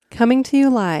Coming to you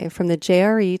live from the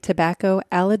JRE Tobacco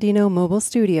Aladino Mobile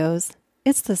Studios,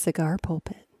 it's the Cigar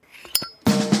Pulpit.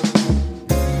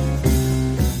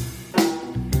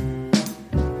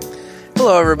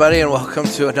 Hello, everybody, and welcome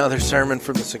to another sermon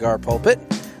from the Cigar Pulpit.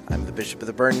 I'm the Bishop of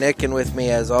the Burn, Nick, and with me,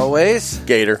 as always,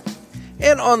 Gator.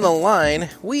 And on the line,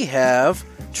 we have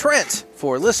Trent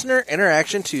for Listener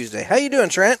Interaction Tuesday. How you doing,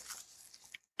 Trent?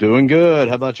 Doing good.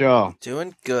 How about y'all?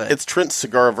 Doing good. It's Trent's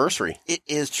Cigar-versary. It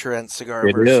is Trent's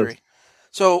Cigar-versary.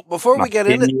 So before we get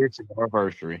into 10-year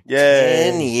cigar-versary.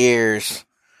 Yay. 10 years.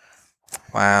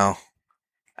 Wow.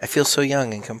 I feel so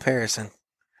young in comparison.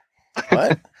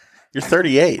 What? You're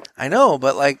 38. I know,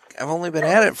 but I've only been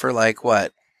at it for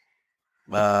what?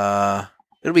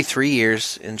 It'll be 3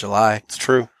 years in July. It's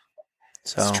true.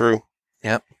 So it's true.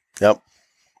 Yep.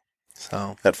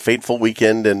 So that fateful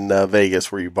weekend in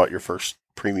Vegas where you bought your first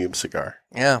premium cigar.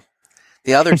 Yeah.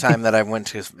 The other time that I went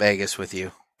to Vegas with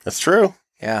you. That's true.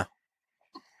 Yeah.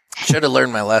 Should have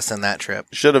learned my lesson that trip.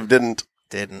 Should have, didn't.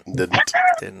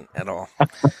 Didn't at all.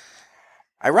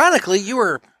 Ironically, you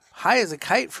were high as a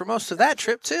kite for most of that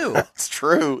trip, too. That's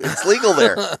true. It's legal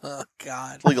there. Oh,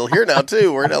 God. It's legal here now,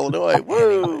 too. We're in Illinois.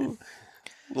 Woo! Anyway.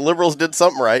 The liberals did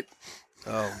something right.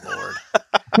 Oh, Lord.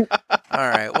 All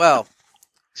right, well.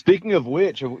 Speaking of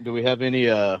which, do we have any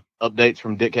updates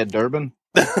from Dickhead Durbin?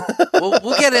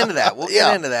 We'll get into that. We'll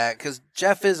get into that because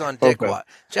Jeff is on Dick Watch.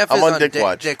 Jeff is on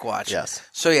Dick Watch. Yes.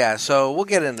 So we'll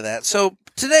get into that. So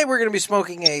today we're going to be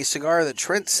smoking a cigar that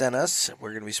Trent sent us.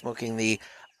 We're going to be smoking the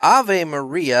Ave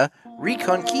Maria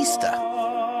Reconquista.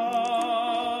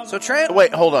 So Trent.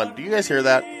 Wait, hold on. Do you guys hear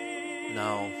that?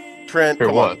 No. Trent.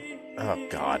 Hear what? Oh,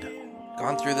 God.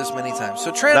 Gone through this many times.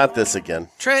 So Trent. Not this again.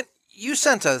 Trent, you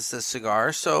sent us this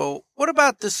cigar. So what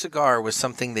about this cigar was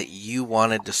something that you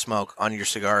wanted to smoke on your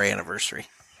cigar anniversary?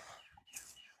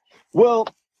 Well,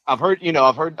 I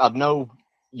know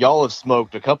y'all have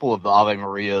smoked a couple of the Ave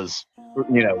Marias,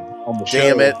 on the show.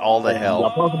 Damn it, all the hell.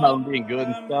 I talk about them being good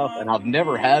and stuff, and I've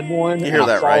never had one. You hear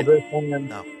that, right? This one.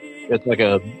 No. It's like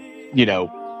a,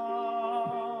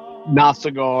 nice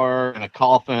cigar and a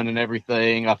coffin and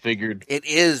everything. I figured it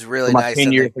is really for my nice.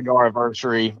 10-year cigar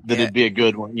anniversary that it'd be a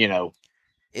good one,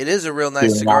 It is a real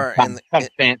nice cigar. Kind of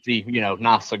fancy,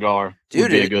 nice cigar. Dude,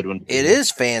 would be a good one. It is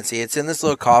fancy. It's in this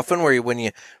little coffin where when you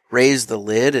raise the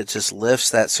lid, it just lifts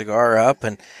that cigar up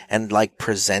and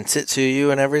presents it to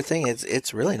you and everything.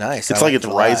 It's really nice. It's it's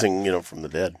rising, from the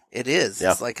dead. It is.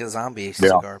 Yeah. It's like a zombie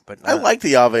cigar. But I like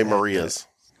the Ave Marias.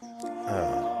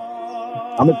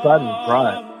 I'm excited to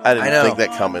try it. I didn't think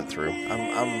that comment through.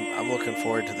 I'm looking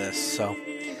forward to this. So,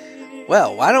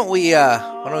 well, why don't we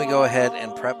go ahead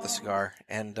and prep the cigar?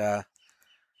 And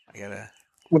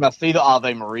when I see the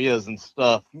Ave Marias and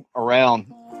stuff around,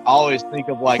 I always think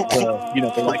of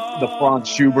the Franz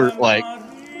Schubert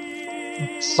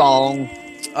song.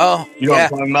 Oh, you know what I'm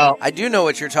talking about? I do know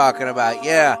what you're talking about.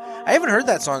 Yeah, I haven't heard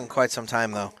that song in quite some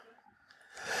time though.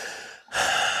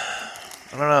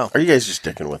 I don't know. Are you guys just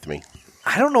dicking with me?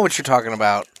 I don't know what you're talking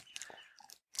about.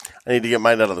 I need to get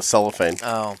mine out of the cellophane.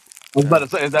 Oh. I was about to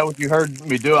say, is that what you heard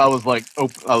me do? I was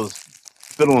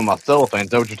fiddling my cellophane. Is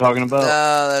that what you're talking about?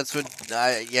 No, that's what.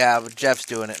 But Jeff's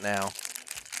doing it now.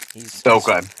 He's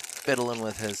okay. Fiddling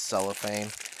with his cellophane.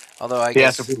 Although I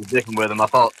guess guess if we were dicking with him, I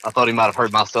thought he might have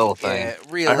heard my cellophane.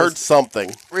 Yeah, I heard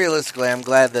something. Realistically, I'm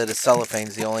glad that his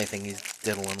cellophane's the only thing he's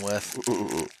diddling with.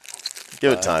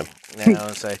 Give it time. Yeah, I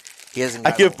would say he hasn't.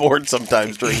 I get bored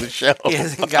sometimes during the show. He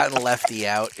hasn't gotten Lefty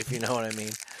out, if you know what I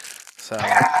mean. So,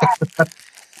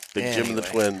 Big Jim and the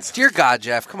Twins. Dear God,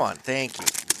 Jeff, come on, thank you.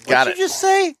 Got What did you just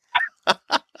say?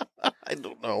 I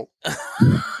don't know.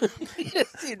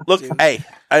 Yes, Look, hey,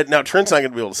 now Trent's not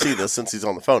going to be able to see this since he's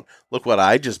on the phone. Look what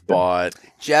I just bought.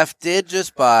 Jeff did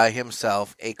just buy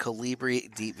himself a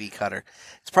Colibri Deep V cutter.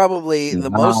 It's probably the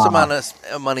most amount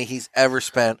of money he's ever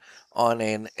spent on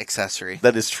an accessory.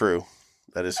 That is true.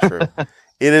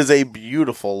 It is a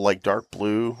beautiful, dark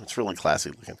blue. It's really classy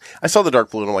looking. I saw the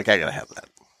dark blue and I'm like, I got to have that.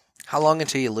 How long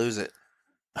until you lose it?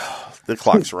 The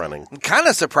clock's running. I'm kind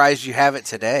of surprised you have it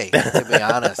today, to be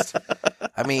honest.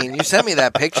 I mean, you sent me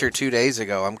that picture 2 days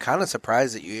ago. I'm kind of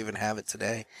surprised that you even have it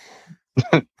today.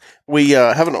 We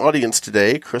have an audience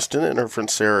today. Kristen and her friend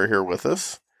Sarah are here with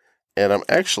us. And I'm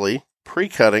actually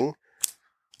pre-cutting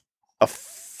a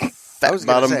fat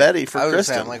bottom Betty for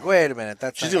Kristen. I'm like, wait a minute.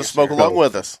 She's going to smoke along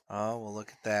with us. Oh, well, look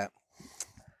at that.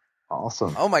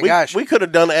 Awesome. Oh, my gosh. We could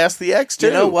have done Ask the X, too.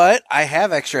 You know what? I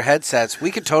have extra headsets.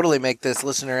 We could totally make this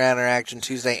Listener Interaction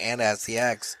Tuesday and Ask the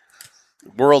X.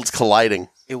 Worlds colliding.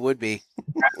 It would be.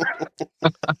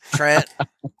 Trent,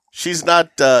 She's not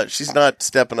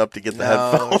stepping up to get the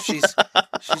headphones. she's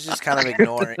just kind of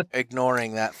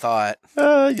ignoring that thought.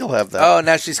 You'll have that. Oh,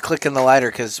 now she's clicking the lighter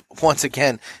because once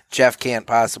again, Jeff can't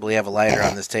possibly have a lighter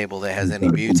on this table that has any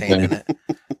butane in it.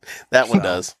 That one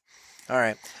does. All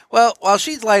right. Well, while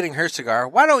she's lighting her cigar,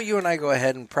 why don't you and I go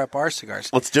ahead and prep our cigars?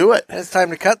 Let's do it. And it's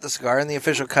time to cut the cigar, and the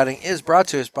official cutting is brought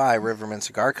to us by Riverman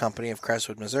Cigar Company of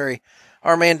Crestwood, Missouri.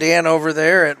 Our man Dan over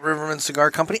there at Riverman Cigar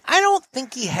Company, I don't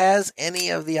think he has any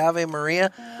of the Ave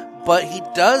Maria, but he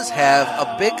does have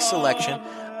a big selection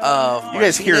of you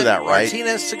guys hear that, right?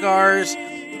 Martinez cigars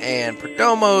and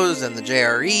Perdomos and the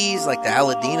JREs, like the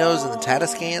Aladinos and the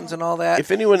Tatiscans and all that. If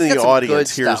anyone in the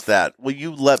audience hears that, will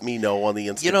you let me know on the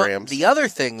Instagrams? You know, the other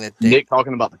thing that Nick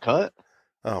talking about the cut?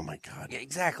 Oh my God! Yeah,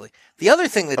 exactly. The other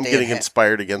thing that I'm getting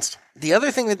inspired against. The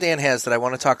other thing that Dan has that I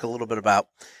want to talk a little bit about,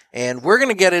 and we're going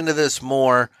to get into this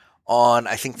more on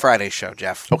I think Friday's show,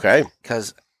 Jeff. Okay.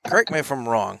 Because correct me if I'm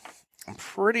wrong. I'm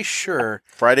pretty sure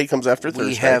Friday comes after Thursday.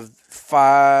 We have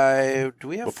 5. Do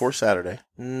we have before Saturday?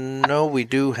 No, we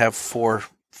do have 4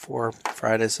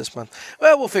 Fridays this month.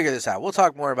 Well, we'll figure this out. We'll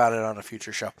talk more about it on a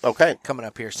future show. Okay. Coming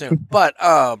up here soon. But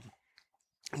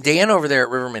Dan over there at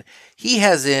Riverman, he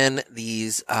has in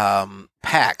these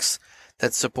packs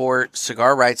that support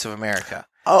Cigar Rights of America.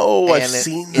 Oh, I've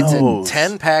seen those. It's a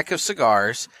 10-pack of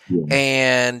cigars,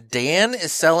 and Dan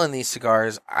is selling these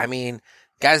cigars. I mean,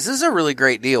 guys, this is a really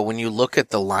great deal when you look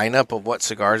at the lineup of what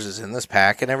cigars is in this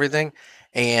pack and everything.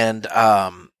 And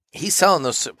he's selling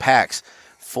those packs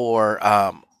for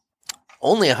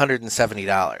only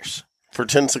 $170 for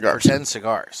 10 cigars. For 10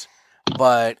 cigars.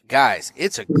 But guys,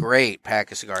 it's a great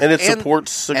pack of cigars, and it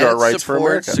supports Cigar Rights for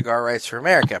America. Cigar Rights for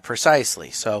America,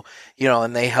 precisely. So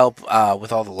and they help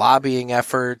with all the lobbying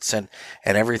efforts and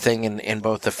everything in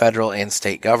both the federal and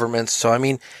state governments. So I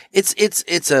mean,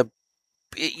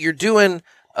 you're doing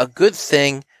a good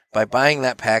thing by buying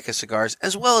that pack of cigars,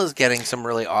 as well as getting some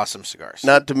really awesome cigars.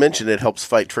 Not to mention, it helps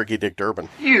fight Tricky Dick Durbin.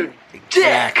 You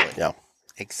dick! Yeah.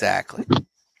 Exactly.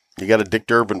 You got to Dick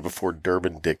Durbin before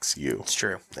Durbin dicks you. It's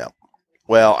true. Yeah.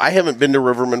 Well, I haven't been to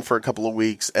Riverman for a couple of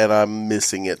weeks, and I'm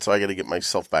missing it, so I got to get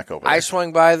myself back over there. I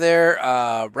swung by there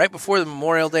right before the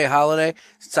Memorial Day holiday,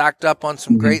 stocked up on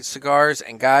some great cigars,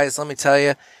 and guys, let me tell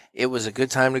you, it was a good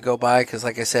time to go by because,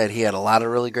 like I said, he had a lot of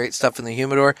really great stuff in the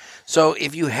humidor. So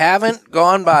if you haven't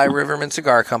gone by Riverman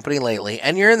Cigar Company lately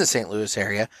and you're in the St. Louis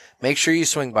area, make sure you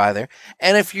swing by there.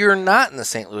 And if you're not in the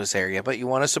St. Louis area but you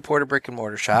want to support a brick and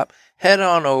mortar shop, head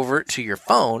on over to your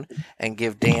phone and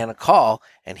give Dan a call,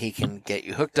 and he can get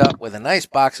you hooked up with a nice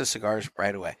box of cigars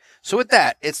right away. So with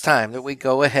that, it's time that we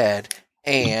go ahead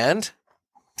and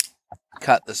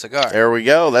cut the cigar. There we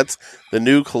go. That's the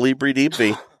new Colibri Deep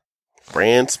V.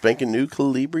 Brand spanking new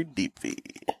Colibri Deep V.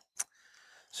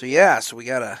 So yeah, we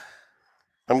gotta.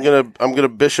 I'm gonna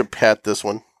Bishop hat this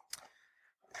one.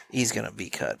 He's gonna V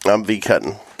cut. I'm V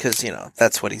cutting because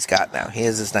that's what he's got now. He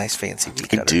has this nice fancy V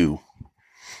cutter. I do.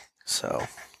 So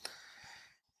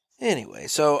anyway,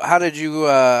 so how did you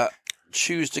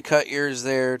choose to cut yours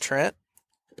there, Trent?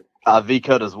 I V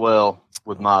cut as well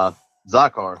with my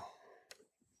Zycar,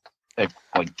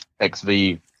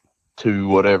 XV. To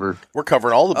whatever. We're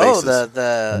covering all the bases. Oh,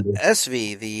 the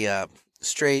SV, the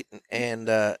straight, and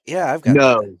I've got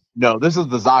No, this is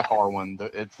the Zycar one.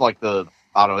 It's like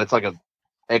it's like a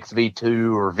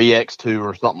XV2 or VX2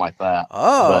 or something like that.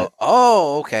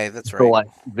 Okay, that's right. So like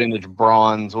vintage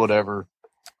bronze, whatever.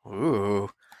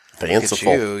 Ooh,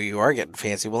 fanciful. You are getting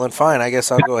fancy. Well, then fine. I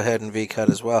guess I'll go ahead and V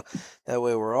cut as well. That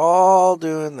way, we're all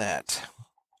doing that.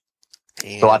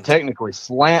 And so I technically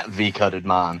slant V cutted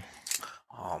mine.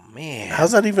 Oh, man.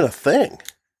 How's that even a thing?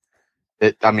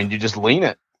 You just lean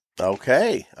it.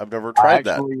 Okay. I've never tried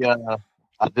that.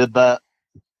 I did that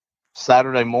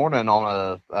Saturday morning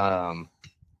on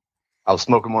I was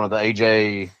smoking one of the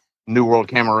AJ New World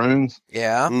Cameroons.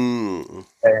 Yeah.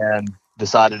 And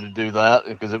decided to do that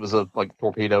because it was a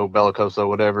torpedo, bellicoso,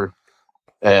 whatever.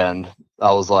 And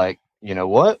I was like, you know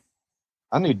what?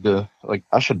 I need to,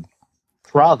 I should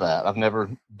try that. I've never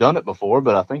done it before,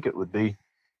 but I think it would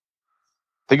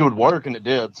work, and it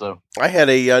did. So I had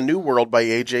a New World by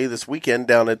AJ this weekend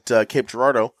down at Cape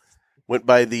Girardeau. Went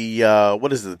by the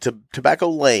what is it? Tobacco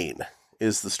Lane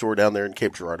is the store down there in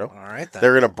Cape Girardeau. All right, then.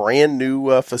 They're in a brand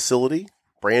new facility,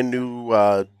 brand new,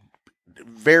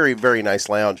 very very nice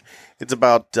lounge. It's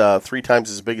about 3 times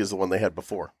as big as the one they had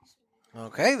before.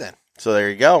 Okay, then. So there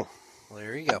you go. Well,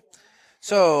 there you go.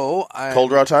 So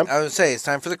cold draw time. I would say it's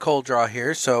time for the cold draw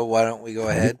here. So why don't we go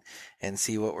ahead and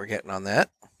see what we're getting on that?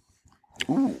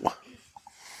 Ooh,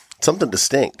 something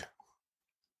distinct.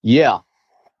 Yeah,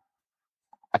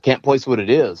 I can't place what it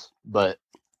is, but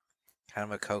kind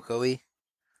of a cocoa-y.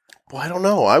 Well, I don't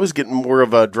know. I was getting more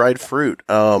of a dried fruit.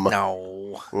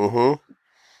 No.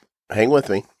 Mm-hmm. Hang with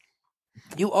me.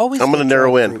 You always. I'm going to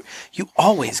narrow in. Fruit. You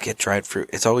always get dried fruit.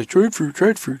 It's always dried fruit,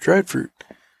 dried fruit, dried fruit.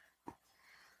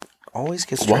 Always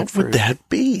gets dried fruit. What would that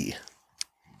be?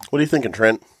 What are you thinking,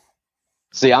 Trent?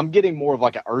 See, I'm getting more of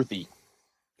like an earthy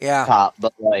top,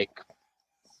 but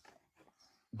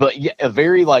yeah, a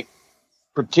very like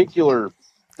particular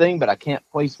thing, but I can't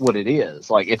place what it is.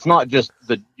 Like, it's not just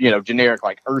the generic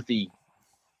like earthy,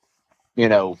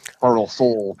 fertile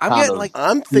soul.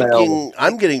 I'm thinking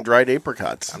I'm getting dried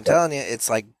apricots. I'm telling you, it's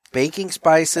like baking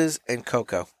spices and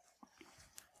cocoa.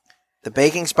 The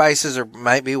baking spices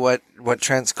might be what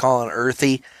Trent's calling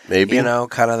earthy. Maybe.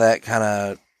 kind of that kind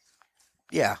of,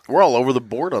 yeah. We're all over the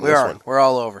board on this one. We're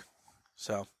all over.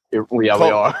 So we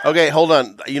are. Okay, hold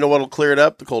on. You know what'll clear it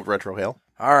up? The cold retro hail.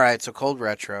 All right, so cold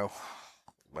retro.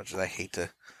 Much as I hate to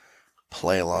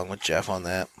play along with Jeff on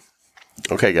that.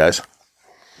 Okay, guys.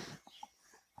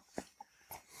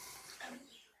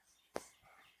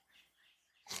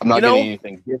 I'm not getting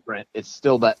anything different. It's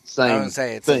still that same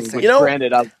thing.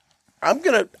 Granted, I'm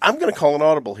gonna call an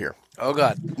audible here. Oh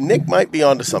God, Nick might be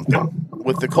onto something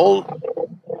with the cold.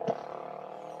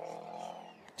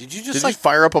 Did you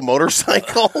fire up a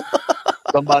motorcycle?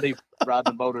 Somebody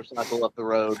riding a motorcycle up the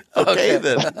road. Okay.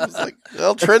 Then. I was like,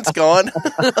 well, Trent's gone.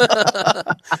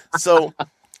 So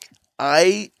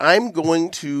I'm going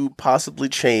to possibly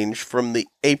change from the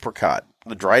apricot,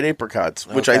 the dried apricots,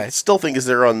 which I still think is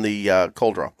there on the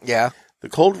cold draw. Yeah. The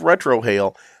cold retro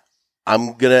hail,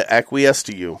 I'm going to acquiesce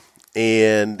to you.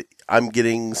 And I'm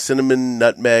getting cinnamon,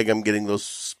 nutmeg. I'm getting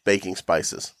those baking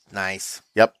spices. Nice.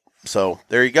 Yep. So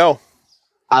there you go.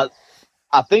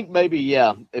 I think maybe,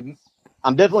 yeah.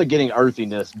 I'm definitely getting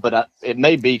earthiness, but it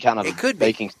may be kind of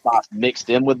baking spice mixed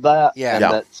in with that. Yeah. And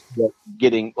that's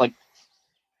getting, like,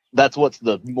 that's what's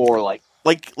the more, like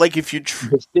if you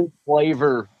distinct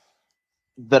flavor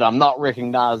that I'm not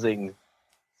recognizing.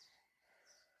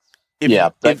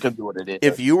 That could be what it is.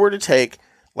 If you were to take,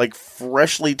 like,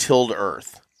 freshly tilled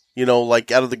earth,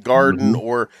 like out of the garden,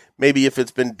 or maybe if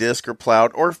it's been disc or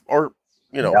plowed, or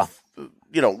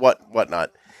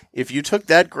whatnot. If you took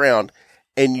that ground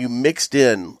and you mixed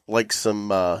in like some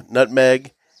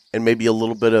nutmeg and maybe a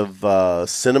little bit of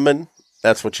cinnamon,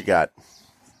 that's what you got.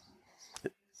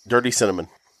 Dirty cinnamon.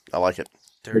 I like it.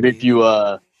 But if you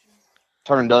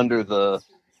turned under the,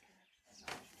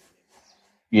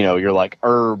 your like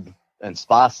herb and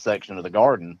spice section of the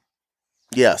garden.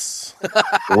 Yes.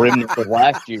 Remnants of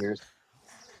last year's,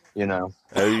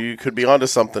 You could be onto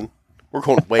something. We're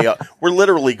going way up. We're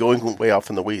literally going way off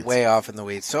in the weeds. Way off in the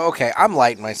weeds. So, okay, I'm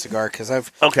lighting my cigar because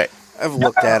I've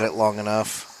looked at it long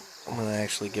enough. I'm going to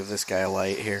actually give this guy a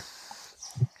light here.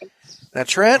 Now,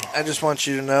 Trent, I just want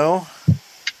you to know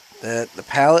that the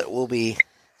palate will be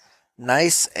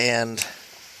nice and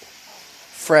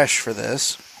fresh for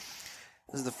this.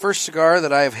 This is the first cigar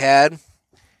that I've had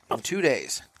in 2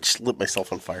 days. Just lit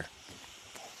myself on fire.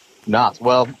 Nice.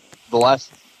 Well,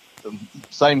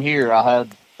 same here. I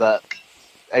had that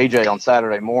AJ on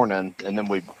Saturday morning, and then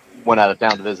we went out of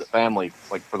town to visit family,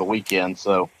 like, for the weekend.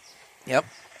 So, yep,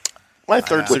 my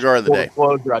third cigar of the day.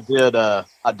 Closure,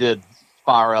 I did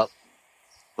fire up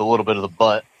the little bit of the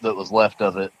butt that was left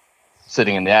of it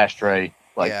sitting in the ashtray,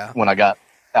 when I got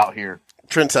out here.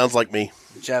 Trent sounds like me.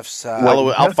 Jeff's.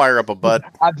 I'll fire up a butt.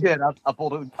 I did. I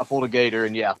pulled a gator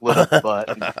and lit up the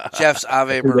butt. Jeff's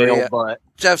Ave Maria.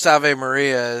 Jeff's Ave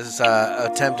Maria is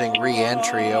attempting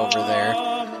re-entry over there.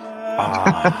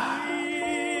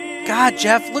 God,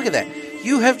 Jeff, look at that.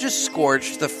 You have just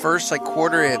scorched the first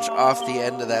quarter inch off the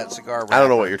end of that cigar wrapper. I don't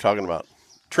know what you're talking about.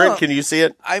 Trent, can you see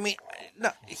it? I mean,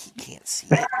 no, he can't see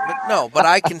it. But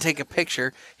I can take a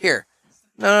picture. Here.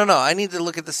 No. I need to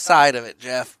look at the side of it,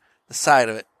 Jeff. The side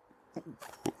of it.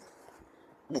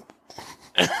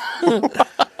 All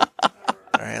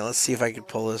right, let's see if I can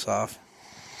pull this off.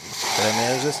 Did I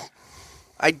manage this?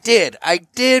 I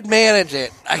did manage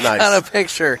it. I got a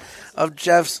picture of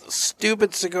Jeff's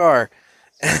stupid cigar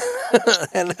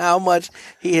and how much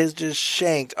he has just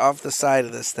shanked off the side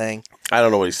of this thing. I don't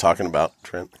know what he's talking about,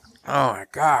 Trent. Oh, my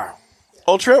God.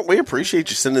 Oh, Trent, we appreciate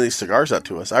you sending these cigars out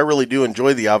to us. I really do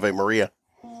enjoy the Ave Maria.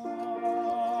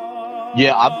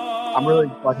 Yeah, I'm really,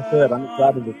 like I said, I'm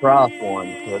excited to try one.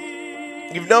 But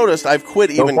you've noticed I've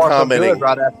quit even commenting.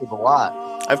 Right after the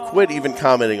light. I've quit even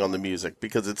commenting on the music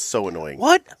because it's so annoying.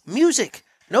 What? Music?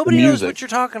 Nobody knows what you're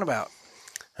talking about.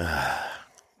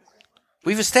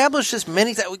 We've established this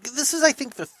many times. This is, I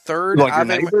think, the third. Like your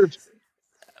neighbors?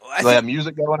 They have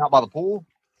music going out by the pool?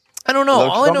 I don't know. Those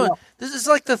All I know, come up. this is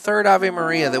like the third Ave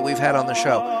Maria that we've had on the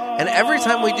show. And every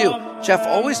time we do, Jeff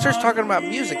always starts talking about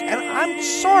music. And I'm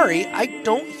sorry, I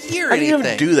don't hear How do you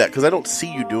anything. even do that? Because I don't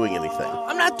see you doing anything.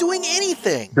 I'm not doing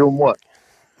anything. Doing what?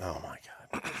 Oh, my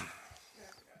God.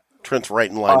 Trent's right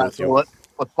in All line right, with so you.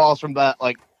 let's pause from that.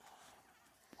 Like,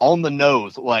 on the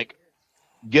nose, like,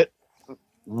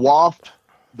 waft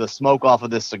the smoke off of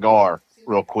this cigar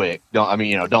real quick.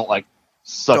 Don't like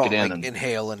suck Don't it in like and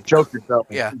inhale and choke yourself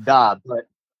and Yeah. die.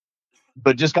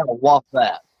 But just kind of waft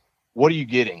that. What are you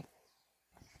getting?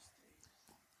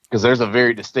 Because there's a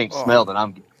very distinct smell that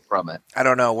I'm getting from it. I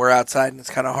don't know. We're outside and it's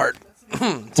kind of hard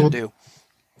to do.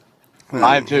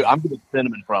 I am too. I'm getting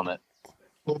cinnamon from it.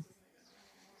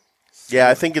 Yeah,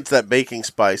 I think it's that baking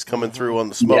spice coming through on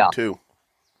the smoke, Yeah. too.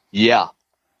 Yeah.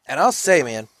 And I'll say,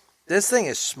 man, this thing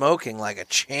is smoking like a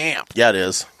champ. Yeah, it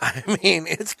is. I mean,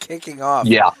 it's kicking off.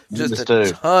 Yeah. Just this a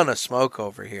too. ton of smoke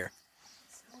over here.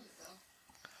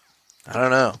 I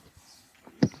don't know.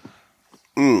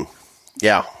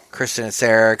 Yeah, Kristen and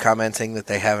Sarah are commenting that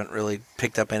they haven't really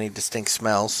picked up any distinct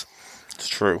smells. it's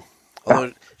true.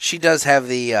 Although she does have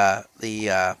the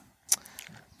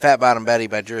Fat Bottom Betty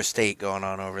by Drew Estate going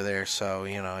on over there, so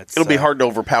It'll be hard to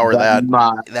overpower that.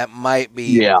 That might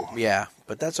be, yeah,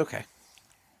 but that's okay.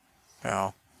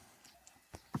 Oh,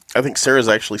 I think Sarah's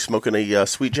actually smoking a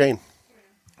Sweet Jane.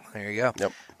 there you go.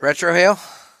 Yep. Retro Hail,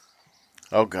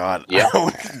 Oh, God. Yeah. I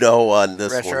don't know on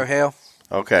this Retro one. Hail.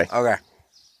 Okay. Okay.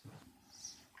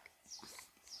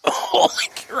 Holy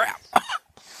crap!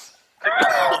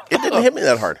 It didn't hit me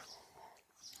that hard.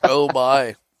 Oh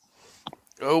my!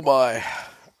 Oh my!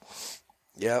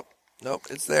 Yep. Nope.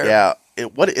 It's there. Yeah.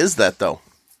 What is that, though?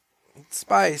 It's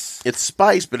spice, It's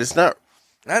spice, but it's not.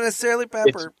 not necessarily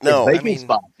pepper. No, it's I baking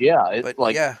spice. Yeah, it's but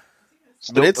like, yeah.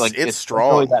 But it's really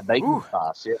strong. that baking Ooh.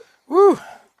 spice. Yeah. Woo!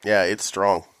 Yeah, it's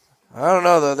strong. I don't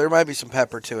know though. There might be some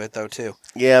pepper to it though too.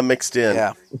 Yeah, mixed in.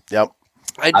 Yeah. Yep.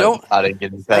 I don't. I didn't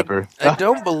get any pepper. I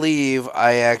don't believe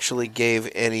I actually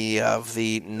gave any of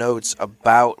the notes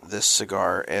about this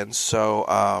cigar, and so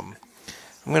I'm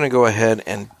going to go ahead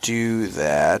and do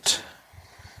that.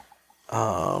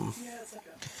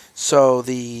 So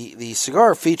the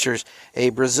cigar features a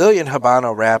Brazilian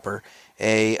Habano wrapper,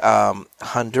 a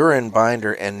Honduran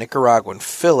binder, and Nicaraguan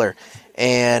filler,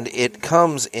 and it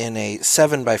comes in a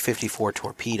 7x54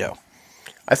 torpedo.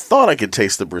 I thought I could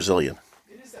taste the Brazilian.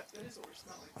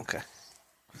 Okay.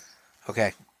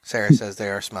 Okay. Sarah says they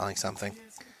are smelling something,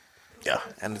 Yeah.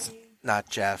 and it's not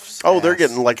Jeff's. Oh, they're ass.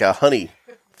 getting like a honey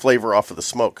flavor off of the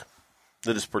smoke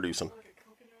that it's producing.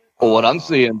 Well, what I'm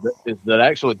seeing is that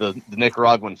actually the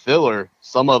Nicaraguan filler,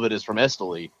 some of it is from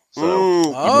Esteli. So Well,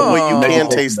 you Oh. can Maybe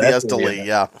taste the that's what Esteli, it is.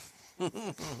 yeah.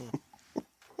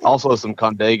 also some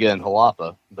Condega and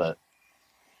Jalapa. But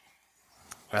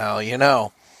Well,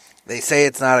 they say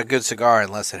it's not a good cigar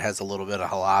unless it has a little bit of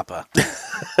jalapa.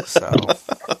 So,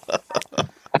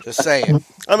 just saying.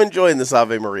 I'm enjoying this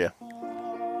Ave Maria.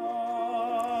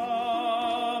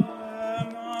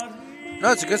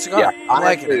 No, it's a good cigar. yeah, I'm I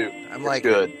liking am too. it. I'm It's liking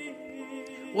it. good.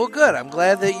 Well, good. I'm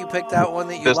glad that you picked out one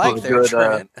that you This like was there, good,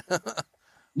 Trent.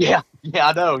 Yeah,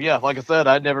 I know. Yeah, like I said,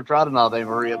 I'd never tried an Ave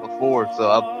Maria before, so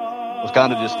I was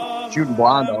kind of just shooting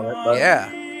blind on it. But Yeah.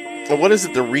 And what is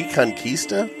it, the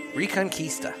Reconquista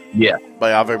Reconquista. yeah.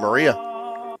 by Ave Maria?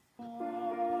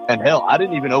 And hell, I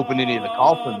didn't even open any of the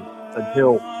coffins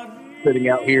until sitting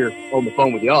out here on the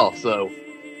phone with y'all. So,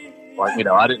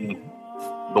 I didn't.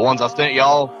 The ones I sent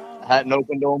y'all, I hadn't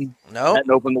opened them. Nope.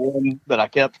 Hadn't opened the one that I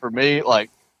kept for me.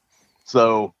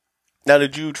 So Now,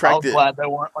 did you I track was glad they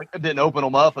weren't I didn't open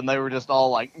them up and they were just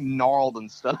all gnarled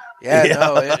and stuff. Yeah, Yeah.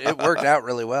 no, it worked out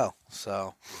really well.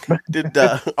 So, Did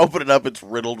open it up? It's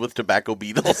riddled with tobacco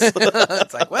beetles.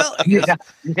 it's like, well, I guess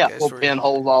Little we're-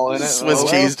 pinholes all in it. Swiss Oh,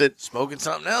 well, cheesed it. smoking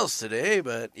something else today,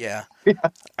 but yeah.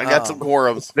 I got some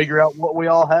quorums. Figure out what we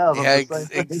all have. Yeah, I'm just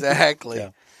saying. exactly. Yeah.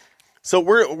 So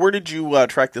where did you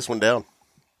track this one down?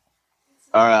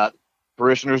 All right,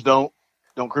 parishioners, don't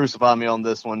crucify me on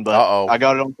this one, but Uh-oh. I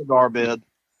got it on cigar bid.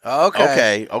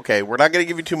 Okay. Okay. We're not going to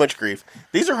give you too much grief.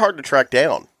 These are hard to track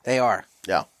down. They are.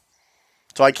 Yeah.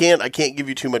 So I can't give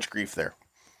you too much grief there.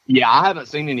 Yeah, I haven't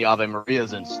seen any Ave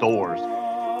Marias in stores.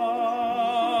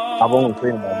 I've only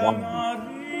seen them online.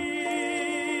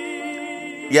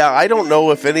 Yeah, I don't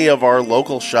know if any of our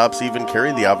local shops even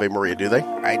carry the Ave Maria, do they?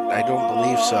 I don't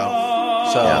believe so.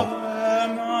 So,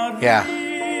 yeah.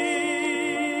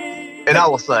 And I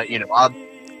will say,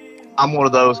 I'm one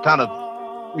of those kind of,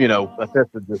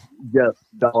 attested to just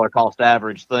dollar cost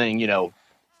average thing.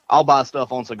 I'll buy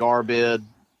stuff on cigar bid.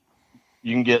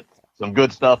 You can get some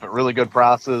good stuff at really good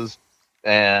prices.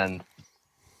 And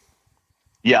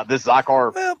yeah, this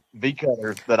Zycar Well, V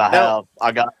cutters that I Now- have.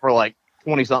 I got for like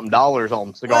 $20-something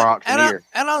on Cigar Auctioneer.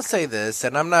 And I'll say this,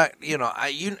 and I'm not,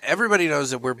 everybody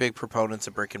knows that we're big proponents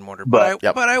of brick and mortar, But-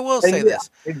 but I will say this.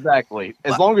 Exactly.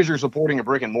 As But- long as you're supporting a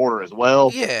brick and mortar as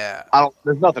well, Yeah.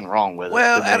 there's nothing wrong with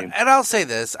Well, it. to me. and I'll say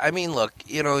this. I mean, look,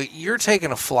 you're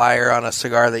taking a flyer on a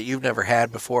cigar that you've never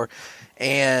had before,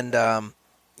 and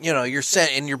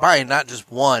you're buying not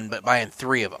just one, but buying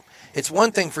 3 of them. It's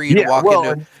one thing for you to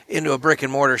walk into a brick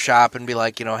and mortar shop and be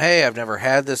like, hey, I've never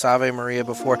had this Ave Maria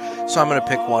before, so I'm going to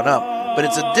pick one up. But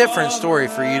it's a different story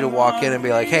for you to walk in and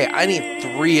be like, hey, I need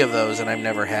 3 of those and I've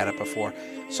never had it before.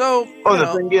 So,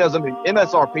 the thing is,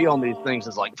 MSRP on these things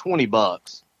is like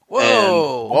 $20.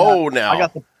 Whoa, now.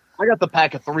 I got the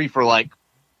pack of 3 for like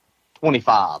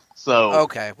 25. So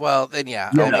okay, well then, yeah.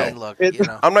 You I know, mean, look,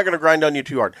 I'm not going to grind on you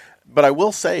too hard, but I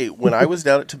will say when I was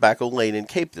down at Tobacco Lane in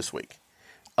Cape this week,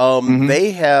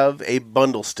 they have a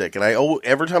bundle stick, and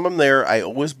every time I'm there, I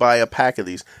always buy a pack of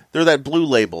these. They're that blue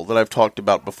label that I've talked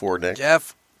about before, Nick.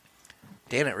 Jeff,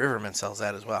 Dan at Riverman sells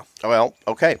that as well. Well,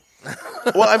 okay.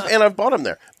 I've bought them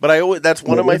there, but that's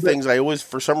one of my things. I always,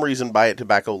 for some reason, buy at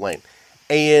Tobacco Lane,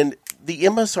 and the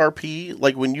MSRP,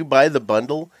 like when you buy the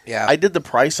bundle, I did the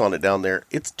price on it down there.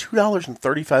 It's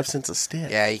 $2.35 a stick.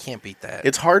 Yeah, you can't beat that.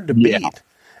 It's hard to beat.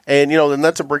 And, and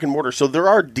that's a brick and mortar. So there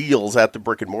are deals at the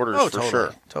brick and mortars for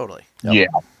sure. Totally. Yep. Yeah.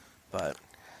 But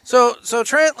so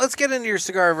Trent, let's get into your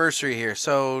cigar anniversary here.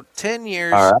 So 10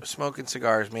 years smoking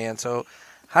cigars, man. So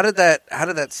how did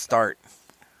that start?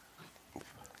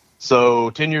 So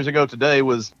 10 years ago today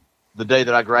was the day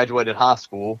that I graduated high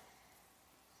school.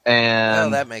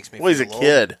 And that makes me he's a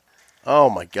kid.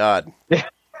 Oh my God.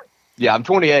 Yeah, I'm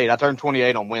 28. I turned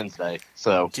 28 on Wednesday.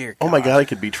 So Dear God. Oh my God, I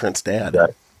could be Trent's dad.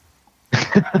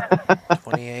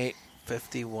 28,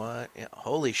 51. Yeah,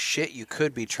 holy shit, you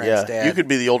could be Trent's dad. You could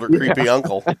be the older creepy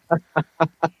uncle.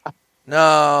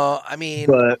 No, I mean,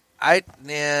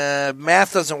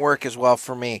 math doesn't work as well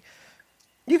for me.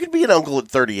 You could be an uncle at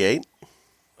 38.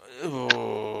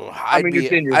 Ooh, I'd be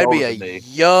a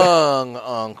young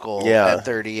uncle at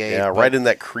 38. Yeah, right in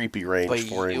that creepy range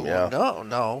for him. Yeah.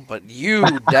 No, but you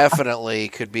definitely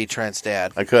could be Trent's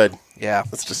dad. I could. Yeah.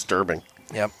 That's disturbing.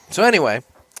 Yep. So anyway,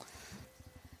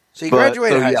 so you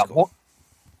graduated high school.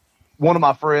 One of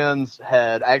my friends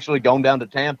had actually gone down to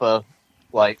Tampa,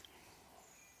 like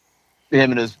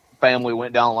him and his family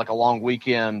went down like a long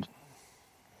weekend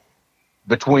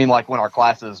between like when our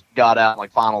classes got out,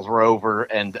 like finals were over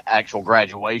and actual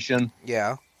graduation.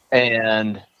 Yeah.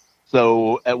 And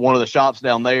so at one of the shops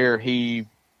down there, he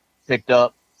picked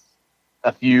up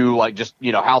a few like just,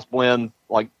 house blend,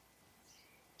 like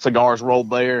cigars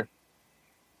rolled there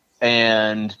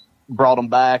and brought them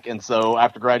back. And so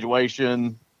after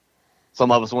graduation,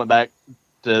 some of us went back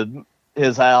to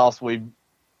his house. We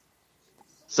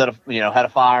had a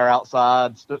fire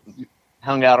outside,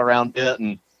 hung out around it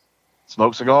and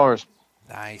smoked cigars.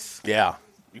 Nice. Yeah.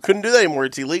 You couldn't do that anymore.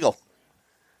 It's illegal.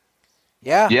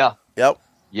 Yeah. Yeah. Yep.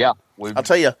 Yeah. I'll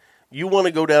tell you, you want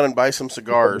to go down and buy some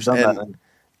cigars.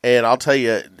 And I'll tell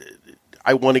you,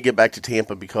 I want to get back to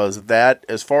Tampa because that,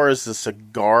 as far as the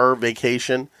cigar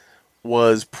vacation,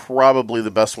 was probably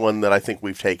the best one that I think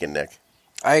we've taken, Nick.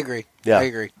 I agree. Yeah. I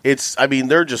agree.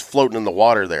 They're just floating in the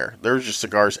water there. There's just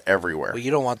cigars everywhere. Well, you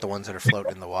don't want the ones that are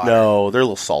floating in the water. No, they're a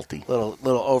little salty. Little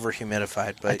over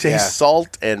humidified, but I taste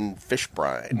salt and fish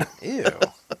brine. Ew.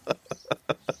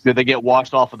 Did they get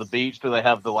washed off of the beach? Do they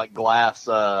have the like glass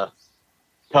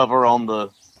cover on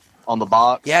the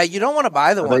box? Yeah, you don't want to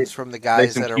buy the ones from the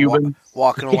guys that are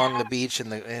walking along the beach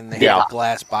and they have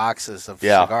glass boxes of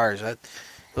cigars.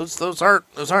 Those aren't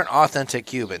authentic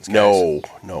Cubans, guys.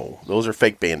 No, those are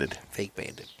fake banded.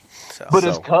 So. But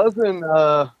his cousin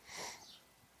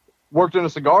worked in a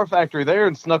cigar factory there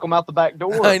and snuck them out the back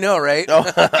door. I know, right?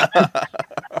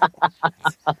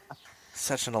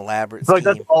 Such an elaborate scheme. Like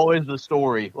that's always the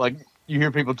story. Like you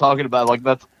hear people talking about, like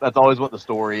that's always what the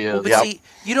story is. Well, but see,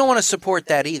 you don't want to support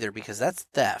that either because that's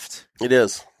theft. It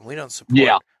is. We don't support.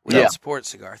 Yeah. We don't support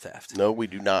cigar theft. No, we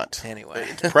do not. Anyway,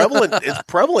 it's prevalent. It's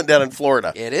prevalent down in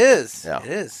Florida. It is. Yeah. It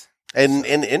is. And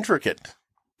intricate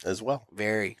as well.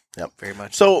 Very. Yep. Very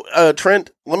much. So,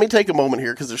 Trent, let me take a moment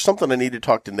here because there's something I need to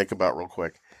talk to Nick about real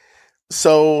quick.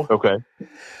 So, okay,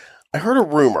 I heard a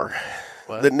rumor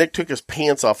that Nick took his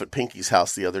pants off at Pinky's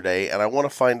house the other day, and I want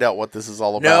to find out what this is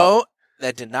all about. No,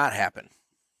 that did not happen.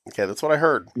 Okay, that's what I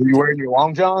heard. Were you wearing your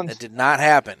long johns? That did not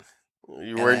happen.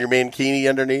 You wearing your mankini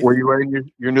underneath? Were you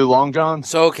wearing your new long johns?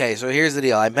 So here's the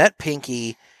deal. I met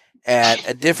Pinky at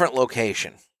a different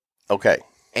location. Okay.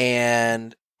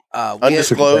 And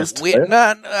undisclosed?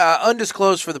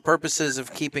 Undisclosed for the purposes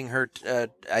of keeping her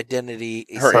identity.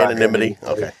 Her anonymity.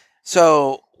 Okay.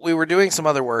 So we were doing some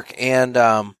other work, and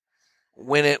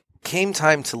when it came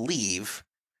time to leave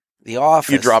the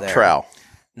office, You dropped there, trowel.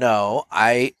 No,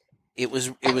 it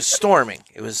was storming.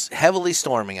 It was heavily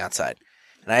storming outside,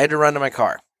 and I had to run to my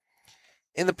car.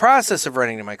 In the process of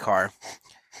running to my car,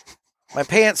 my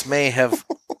pants may have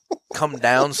come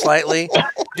down slightly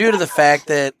due to the fact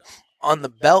that on the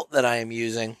belt that I am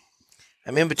using,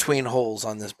 I'm in between holes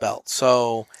on this belt.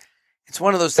 So it's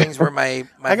one of those things where my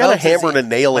I got a belt hammer and a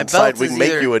nail my inside. belt We is can make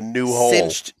either you a new hole.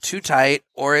 cinched too tight,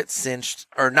 or it's cinched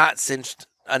or not cinched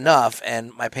enough,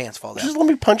 and my pants fall down. Just let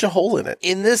me punch a hole in it.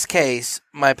 In this case,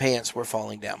 my pants were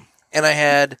falling down, and I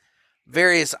had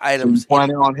various items.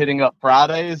 Planning on hitting up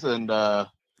Fridays and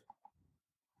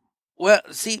Well,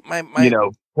 see, my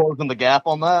closing the gap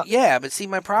on that. yeah, but see,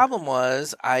 my problem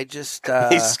was I just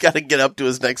He's got to get up to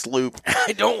his next loop.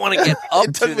 I don't want to get up.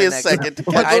 It took to me the a next second to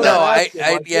I catch know.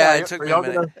 that. It took me a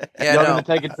minute. Yeah, Y'all no, gonna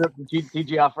take a trip to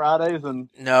TGI Fridays and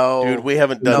no, Dude, we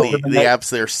haven't done No. the apps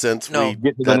there since No. we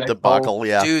Get to the that next debacle.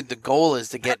 Yeah. dude. The goal is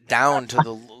to get down to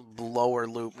the lower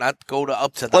loop, not go to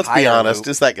up to the Let's higher be honest. loop.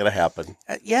 Is that going to happen?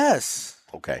 Yes.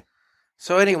 Okay.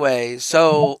 So anyway,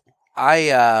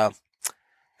 I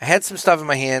had some stuff in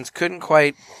my hands, couldn't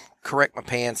quite correct my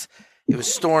pants. It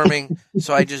was storming,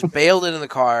 so I just bailed into the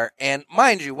car. And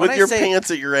mind you, when With I your say pants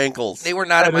at your ankles. they were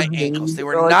not at my At his ankles, knees, they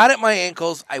were really? not at my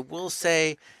ankles. I will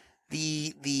say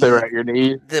the they're at your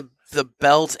knees. the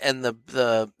belt and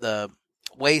the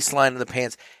waistline of the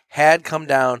pants had come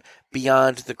down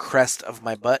beyond the crest of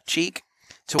my butt cheek,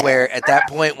 to where at that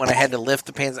point when I had to lift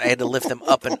the pants, I had to lift them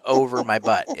up and over my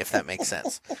butt, if that makes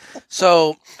sense.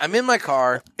 So I'm in my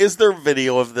car. Is there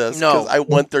video of this? No. 'Cause I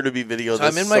want there to be video of So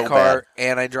this. I'm in my so car, bad.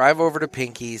 and I drive over to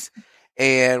Pinky's,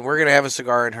 and we're going to have a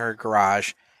cigar in her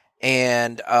garage.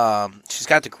 And she's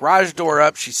got the garage door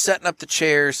up. She's setting up the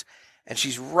chairs, and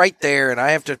she's right there, and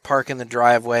I have to park in the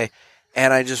driveway.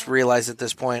 And I just realized at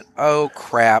this point, oh,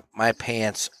 crap, my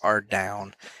pants are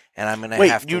down. And I'm going to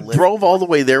have Wait, to you lift. drove all the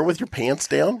way there with your pants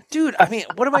down? Dude, I mean,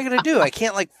 what am I going to do? I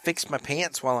can't, fix my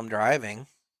pants while I'm driving.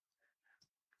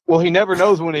 Well, he never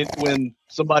knows when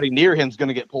somebody near him's going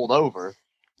to get pulled over.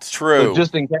 It's true. So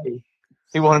just in case,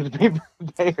 he wanted to be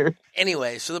prepared.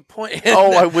 Anyway, so the point...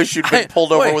 Oh, I wish you'd been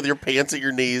pulled over wait. with your pants at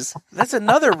your knees. That's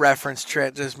another reference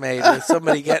Trent just made with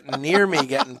somebody getting near me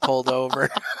getting pulled over.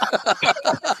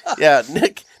 Yeah,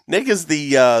 Nick is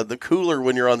the cooler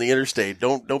when you're on the interstate.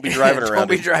 Don't be driving around. Don't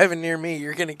be him. driving near me.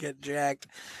 You're gonna get jacked.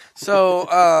 So,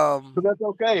 But that's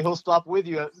okay. He'll stop with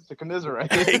you to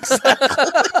commiserate.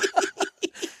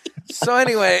 so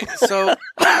anyway, so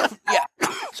yeah,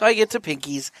 so I get to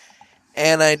Pinky's,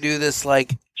 and I do this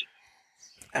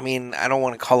I mean, I don't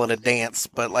want to call it a dance,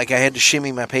 but I had to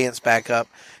shimmy my pants back up,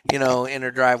 in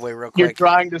her driveway real You're quick.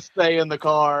 trying to stay in the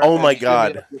car. Oh my and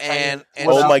God. And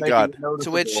Oh my God. To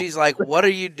which she's like, "What are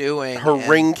you doing?" Her And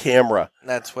ring camera.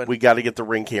 That's when We got to get the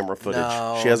ring camera footage.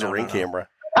 No, She has a no, ring no. camera.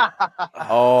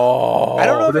 Oh, I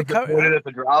don't know if it pointed at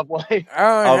the driveway.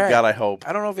 Oh God, I hope.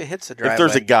 I don't know if it hits the driveway. If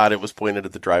there's a God, it was pointed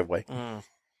at the driveway.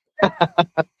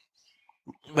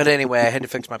 But anyway, I had to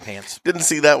fix my pants. Didn't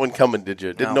see that one coming, did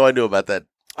you? Didn't No. know I knew about that.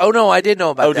 Oh, no, I did know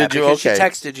about Oh, that. did you? Because Okay. she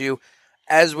texted you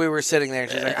as we were sitting there.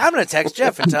 She's like, I'm going to text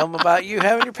Jeff and tell him about you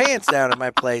having your pants down at my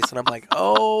place. And I'm like,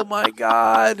 oh, my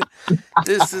God.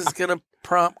 This is going to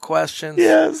prompt questions.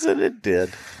 Yes, and it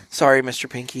did. Sorry, Mr.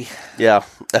 Pinky. Yeah.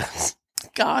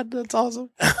 God, that's awesome.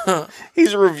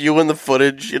 He's reviewing the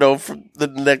footage, from the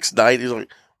next night. He's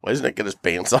like, why isn't Nick get his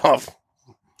pants off?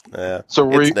 So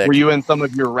were It's Nick. you in some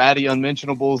of your ratty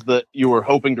unmentionables that you were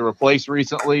hoping to replace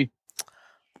recently,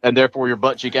 and therefore your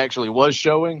butt cheek actually was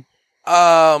showing?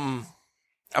 I'm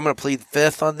going to plead the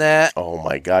fifth on that. Oh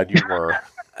my God, you were.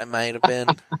 I might have been.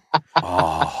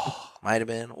 Oh. Might have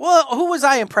been. Well, who was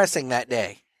I impressing that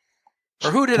day?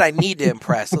 Or who did I need to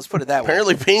impress? Let's put it that way.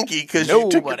 Apparently Pinky, because you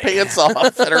took your Nobody. pants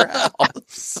off at her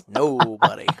house.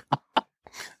 Nobody.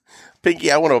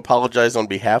 Pinky, I want to apologize on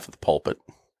behalf of the pulpit.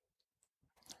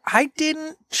 I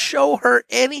didn't show her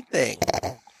anything.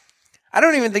 I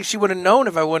don't even think she would have known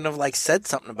if I wouldn't have said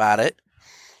something about it.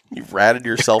 You've ratted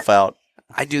yourself out.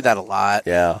 I do that a lot.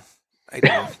 Yeah, I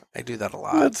do that a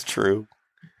lot. that's true.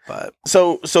 But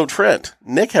So Trent,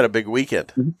 Nick had a big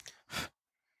weekend.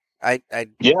 I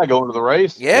Yeah, going to the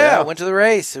race. yeah, I went to the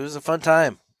race. It was a fun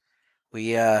time.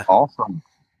 We Awesome.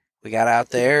 we got out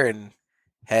there and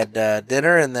had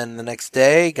dinner, and then the next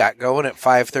day got going at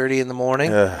 5:30 in the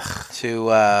morning Ugh, to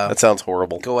that sounds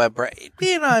horrible. go have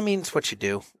it's what you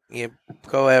do. You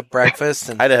go have breakfast,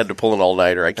 and I'd have had to pull an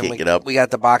all-nighter. I then can't get up. We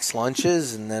got the box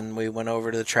lunches, and then we went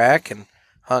over to the track and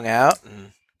hung out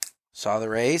and saw the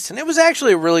race. And it was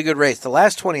actually a really good race. The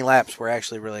last 20 laps were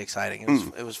actually really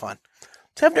exciting. It was fun.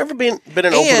 So I've never been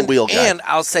an open wheel guy. And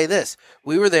I'll say this.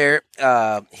 We were there.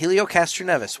 Helio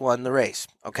Castroneves won the race,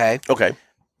 okay? Okay.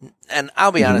 And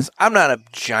I'll be honest, I'm not a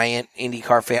giant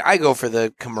IndyCar fan. I go for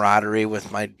the camaraderie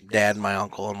with my dad and my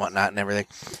uncle and whatnot and everything.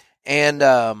 And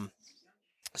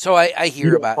so I hear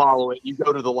You don't about follow it. You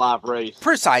go to the live race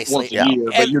precisely. once a year,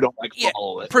 but you don't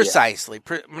follow it. Precisely.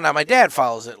 Now my dad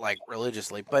follows it like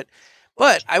religiously, but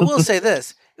I will say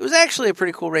this: it was actually a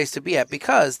pretty cool race to be at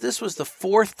because this was the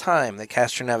 4th time that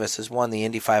Castroneves has won the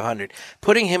Indy 500,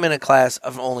 putting him in a class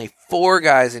of only 4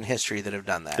 guys in history that have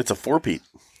done that. It's a 4-peat.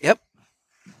 Yep.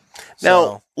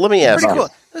 Now, let me ask pretty you.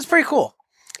 cool. That's pretty cool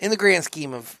in the grand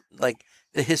scheme of like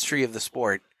the history of the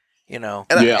sport. You know,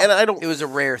 And I don't. it was a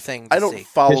rare thing to I don't see.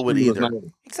 follow it either.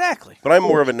 Exactly. But I'm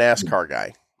more of a NASCAR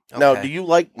guy. Now, Okay. do you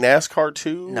like NASCAR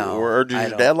too? No, Or does I your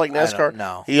don't. dad like I NASCAR? don't-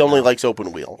 no, He only no. likes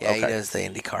open wheel. Yeah, he Okay. does the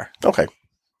IndyCar. Okay.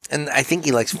 And I think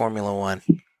he likes Formula One.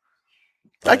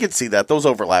 I could see that. Those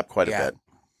overlap quite a Yeah. bit.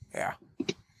 Yeah.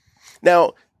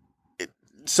 Now,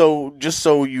 so just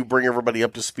so you bring everybody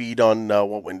up to speed on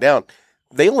what went down,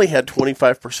 they only had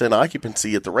 25%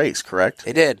 occupancy at the race, correct?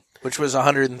 They did, which was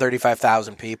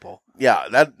 135,000 people. Yeah,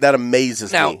 that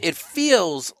amazes Now, me. it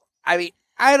feels, I mean,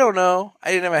 I don't know.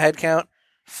 I didn't have a head count.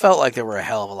 Felt like there were a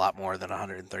hell of a lot more than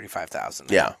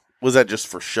 135,000. Yeah. Was that just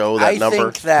for show, that I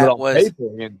number? think that But on was,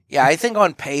 paper, yeah, I think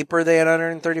on paper they had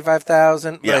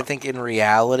 135,000, but Yeah. I think in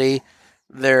reality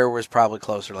there was probably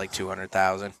closer to like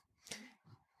 200,000.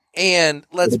 And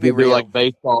let's be do real. like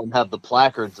baseball and have the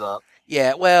placards up.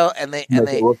 Yeah, well, and they Make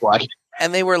it look like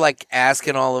And they were like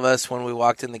asking all of us when we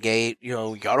walked in the gate, you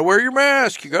know, you got to wear your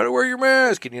mask. You got to wear your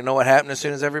mask. And you know what happened as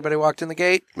soon as everybody walked in the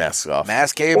gate? Masks off.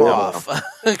 Mask came Yeah. off.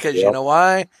 Because you know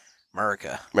why?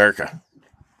 America.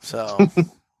 So,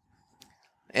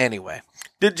 anyway.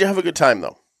 Did you have a good time,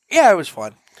 though? Yeah, it was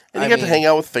fun. And you got to hang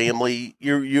out with family.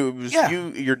 Yeah.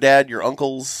 Your dad, your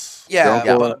uncles. Yeah,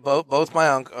 Your uncle. both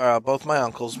my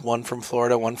uncles, one from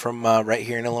Florida, one from right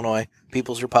here in Illinois,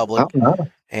 People's Republic.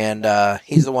 And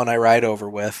he's the one I ride over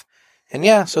with. And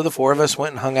yeah, so the 4 of us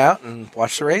went and hung out and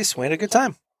watched the race. We had a good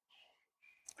time.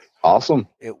 awesome.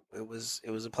 It was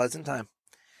a pleasant time.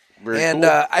 Very And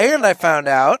cool. I found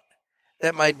out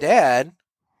that my dad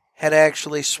had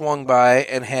actually swung by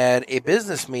and had a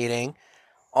business meeting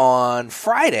on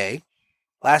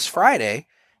last Friday,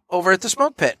 over at the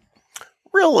Smoke Pit.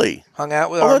 Really? Hung out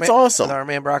with Oh, our that's awesome. with our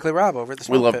man Broccoli Rob over at the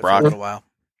We Smoke love Pit Brock. for a little while.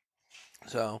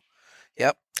 So,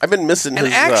 yep. I've been missing And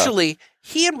his. actually,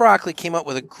 he and Broccoli came up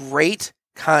with a great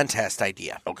contest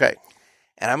idea. Okay.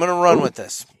 And I'm going to run with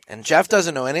this. And Jeff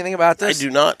doesn't know anything about I this. do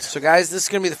not. So, guys, this is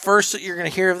going to be the first that you're going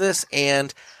to hear of this.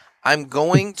 And I'm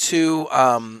going to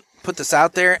put this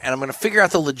out there, and I'm going to figure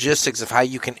out the logistics of how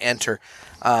you can enter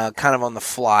kind of on the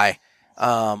fly.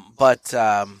 But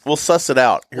We'll suss it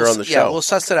out here on the show. Yeah, we'll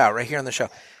suss it out right here on the show.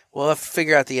 We'll have to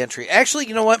figure out the entry. Actually,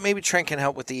 you know what? Maybe Trent can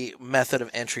help with the method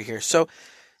of entry here. So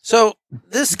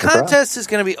this contest is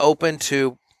going to be open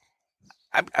to.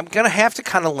 I'm going to have to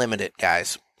kind of limit it,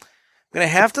 guys. I'm going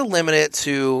to have to limit it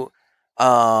to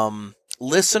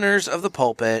listeners of the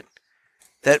pulpit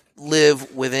that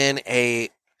live within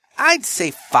I'd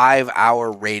say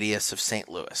 5-hour radius of St.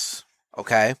 Louis.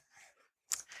 Okay.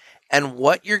 And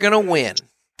what you're going to win.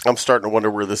 I'm starting to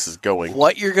wonder where this is going.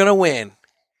 What you're going to win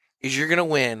is you're going to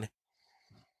win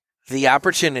the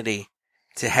opportunity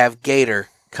to have Gator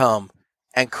come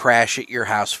and crash at your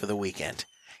house for the weekend.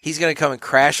 He's going to come and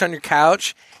crash on your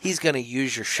couch. He's going to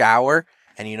use your shower.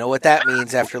 And you know what that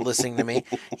means after listening to me.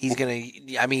 He's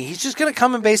just going to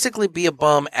come and basically be a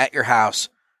bum at your house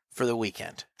for the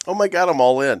weekend. Oh my God, I'm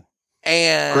all in.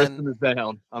 And Kristen is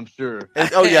down, I'm sure.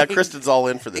 Oh yeah, Kristen's all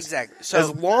in for this. Exactly. So, As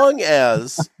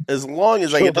long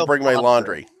as I get to bring my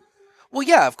laundry. well,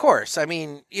 yeah, of course. I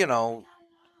mean, you know,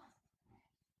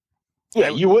 Yeah,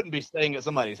 you wouldn't be staying at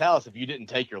somebody's house if you didn't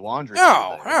take your laundry.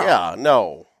 No, there. no. Yeah,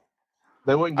 no.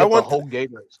 They wouldn't I get want the whole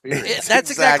Gator experience. that's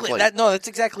exactly Exactly. that. No, that's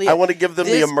exactly it. I want to give them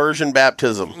the This- immersion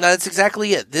baptism. No, that's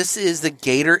exactly it. This is the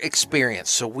Gator experience.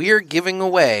 So we are giving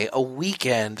away a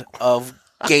weekend of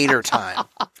Gator time.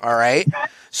 All right.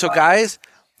 So guys,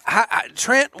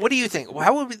 Trent, what do you think?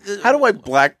 How would we, How do I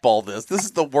blackball this? This is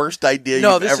the worst idea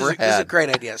No, you've this ever is a had. great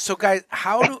idea. So guys,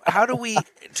 how do we,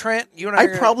 Trent? You and I.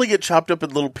 I'd probably get chopped up in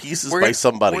little pieces by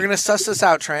somebody. We're gonna suss this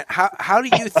out, Trent. How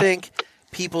do you think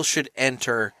people should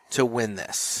enter to win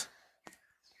this?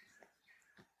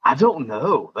 I don't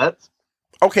know. That's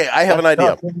Okay, I have an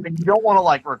idea. tough. You don't want to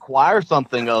like require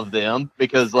something of them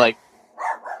because, like,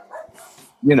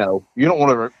 you know, you don't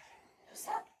want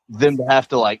them to have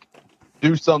to like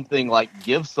do something, like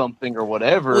give something or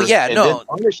whatever. Well, yeah, and no. then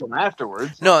punish them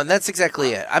afterwards. No, and that's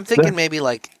exactly it. I'm thinking maybe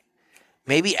like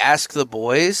maybe ask the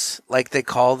boys, like they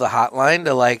call the hotline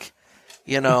to like,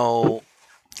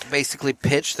 basically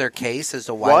pitch their case as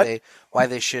to why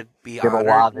they should be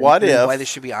honored. Why they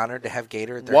should be honored to have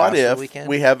Gator at their house for the weekend.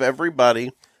 We have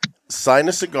everybody sign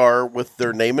a cigar with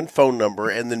their name and phone number,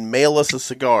 and then mail us a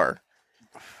cigar.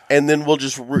 And then we'll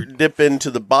just dip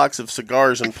into the box of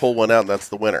cigars and pull one out, and that's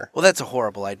the winner. Well, that's a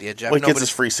horrible idea, Jeff. Well, it gets us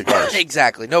free cigars.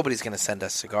 Exactly. Nobody's going to send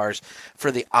us cigars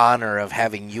for the honor of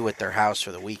having you at their house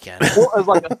for the weekend. Well, as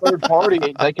like a third party,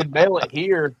 they could mail it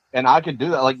here, and I could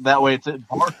do that. Like that way, it's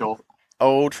impartial.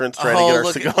 Oh, Trent's trying to get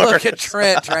our cigars. Look at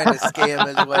Trent trying to scam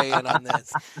his way in on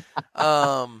this.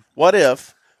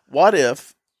 What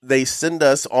if they send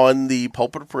us on the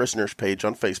Pulpit of Parishioners page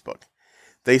on Facebook?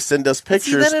 They send us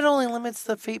pictures. See, then it only limits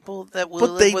the people that will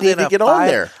but they live within need to get on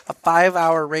there. A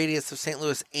 5-hour radius of St.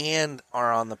 Louis and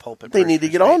are on the Pulpit. They need to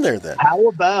get on there then. How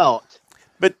about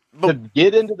but to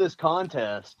get into this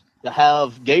contest to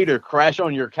have Gator crash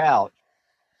on your couch?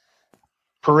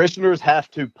 Parishioners have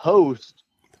to post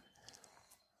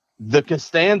the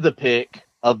Costanza pic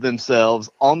of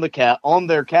themselves on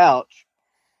their couch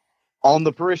on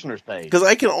the parishioners page. Because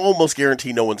I can almost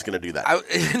guarantee no one's going to do that.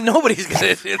 Nobody's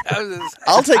going to do that.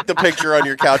 I'll take the picture on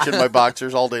your couch in my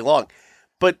boxers all day long.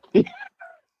 But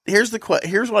here's what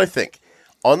I think.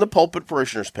 On the Pulpit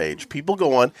Parishioners page, people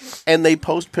go on and they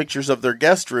post pictures of their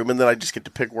guest room, and then I just get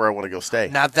to pick where I want to go stay.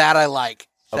 Now that I like.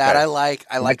 That I like.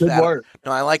 I like that. Work.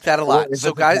 No, I like that a lot.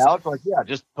 So, guys, couch,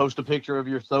 just post a picture of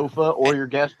your sofa or your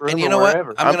guest room. And you or know wherever.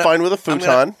 what? I'm fine with a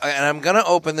futon. I'm going to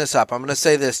open this up. I'm going to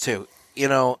say this too.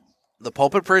 The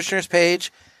Pulpit Parishioners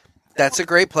page, that's a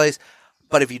great place.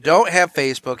 But if you don't have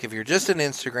Facebook, if you're just an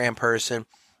Instagram person,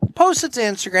 post it to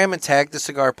Instagram and tag the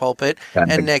Cigar Pulpit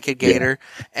and Naked Gator,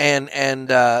 and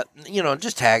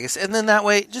just tag us. And then that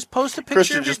way, just post a picture.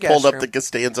 Christian of your just pulled up room. the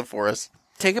Costanza for us.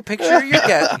 Take a picture of your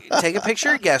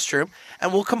guest room,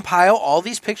 and we'll compile all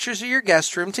these pictures of your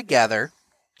guest room together.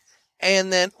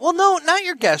 And then, no, not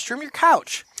your guest room, your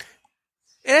couch.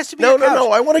 It has to be No.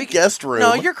 I want a guest room.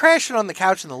 No, you're crashing on the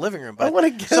couch in the living room. But I want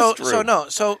a guest room.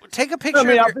 So take a picture. I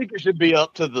mean, I think it should be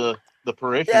up to the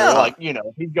parishioner. Yeah.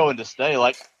 If he's going to stay,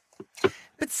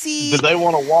 but see, do they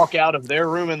want to walk out of their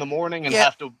room in the morning and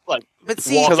have to But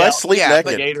see, because I sleep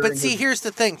naked. But see, here's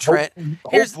the thing, Trent.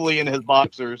 Hopefully in his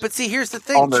boxers. But see, here's the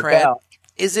thing, Trent.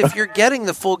 Is if you're getting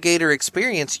the full Gator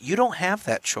experience, you don't have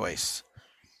that choice.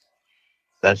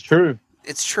 That's true.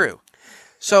 It's true.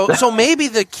 So maybe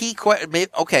the key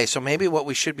so maybe what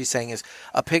we should be saying is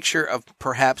a picture of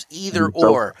perhaps either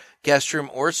or guest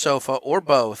room or sofa or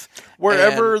both.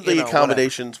 Wherever the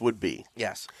accommodations would be.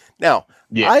 Yes. Now,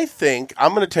 I think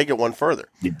I'm going to take it one further.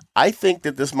 Yeah. I think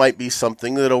that this might be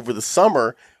something that over the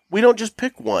summer, we don't just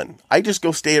pick one. I just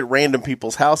go stay at random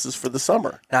people's houses for the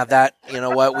summer. Now that,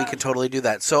 we could totally do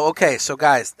that. So,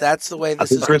 guys, that's the way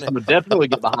this is. Kristen would definitely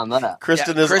get behind that.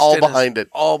 Kristen is all behind it.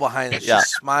 All behind it.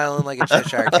 Just smiling like a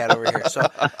Cheshire cat over here.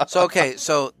 So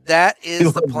that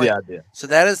is the plan. So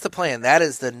that is the plan. That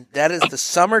is the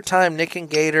summertime Nick and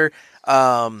Gator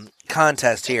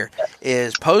contest here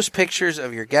is post pictures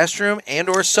of your guest room and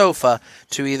or sofa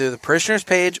to either the parishioners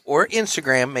page or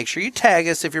Instagram. Make sure you tag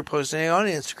us if you're posting it on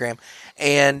Instagram,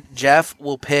 and Jeff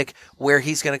will pick where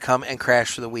he's going to come and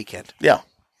crash for the weekend. Yeah,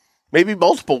 maybe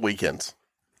multiple weekends.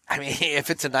 I mean, if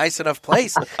it's a nice enough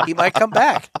place, he might come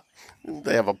back.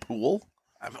 They have a pool.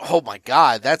 Oh my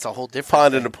God, that's a whole different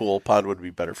pond thing. And a pool. Pond would be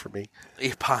better for me.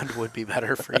 A pond would be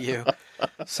better for you.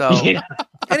 So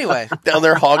anyway, down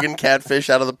there hogging catfish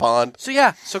out of the pond. So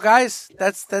guys,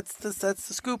 that's the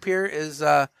scoop here. Is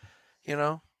did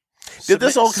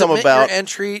this all come about? Your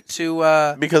entry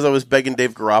to because I was begging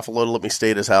Dave Garofalo to let me stay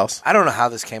at his house. I don't know how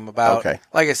this came about. Okay,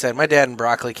 like I said, my dad and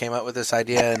Broccoli came up with this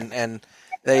idea, and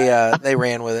they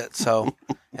ran with it. So.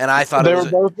 And I thought they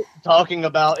were both talking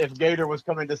about if Gator was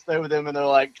coming to stay with them, and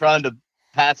they're trying to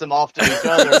pass him off to each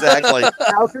other. Exactly.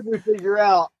 How could we figure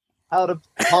out how to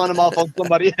pawn him off on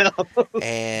somebody else?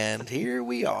 And here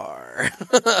we are.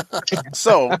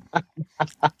 So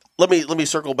let me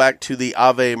circle back to the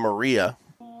Ave Maria.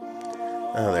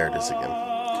 Oh, there it is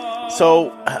again. So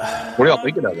what are y'all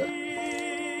thinking of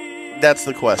it? That's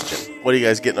the question. What are you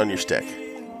guys getting on your stick?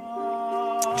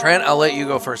 Trent, I'll let you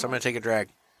go first. I'm going to take a drag.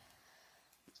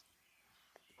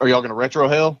 Are y'all going to retro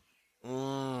hell?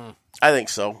 I think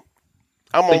so.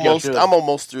 I'm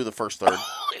almost through the first third.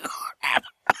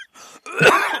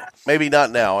 Maybe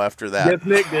not now after that. Yes,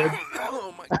 Nick did.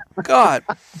 Oh my God.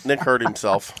 Nick hurt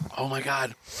himself. Oh my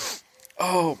God.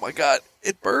 Oh my God.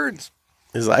 It burns.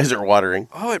 His eyes are watering.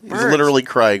 Oh, it burns. He's literally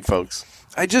crying, folks.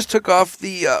 I just took off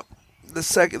the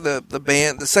secondary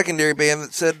band that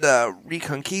said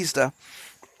Reconquista.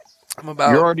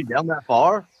 You're already down that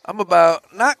far? I'm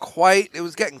about, not quite. It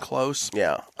was getting close.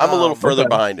 Yeah, I'm a little further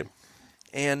behind him.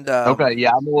 And Okay,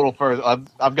 yeah, I'm a little further. I'm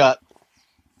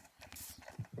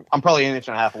probably an inch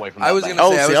and a half away from that. I was bank.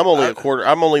 going to say, I'm only a quarter.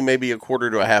 I'm only maybe a quarter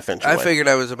to a half inch away. I figured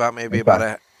I was about about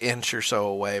an inch or so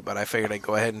away, but I figured I'd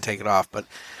go ahead and take it off. But,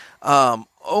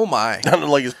 oh my. Sounded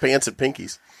like his pants at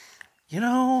Pinky's.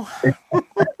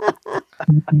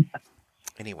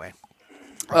 Anyway.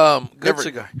 Good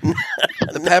cigar.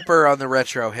 The pepper on the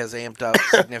retro has amped up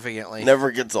significantly.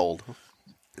 Never gets old.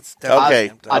 It's definitely Okay.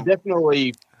 amped up. I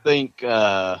definitely think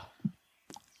that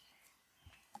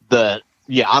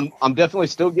I'm definitely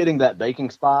still getting that baking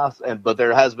spice, but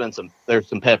there's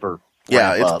some pepper.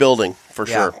 Yeah, it's building for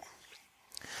sure.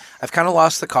 I've kind of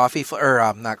lost the coffee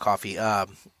not coffee,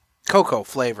 cocoa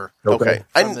flavor. Okay,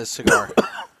 from this cigar.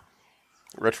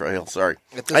 Retro ale. Sorry,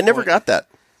 I never got that.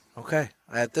 Okay,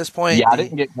 at this point, Yeah, I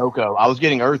didn't get cocoa. I was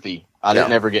getting earthy. I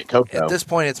didn't ever get cocoa. At this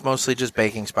point, it's mostly just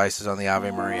baking spices on the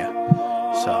Ave Maria.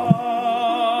 So,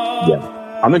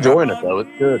 yeah, I'm enjoying it though. It's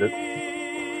good.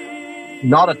 It's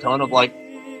not a ton of like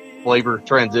flavor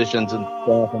transitions and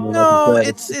stuff. I mean, no, like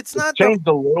it's not changed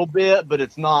a little bit, but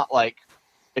it's not a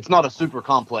super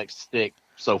complex stick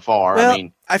so far. Well, I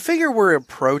mean, I figure we're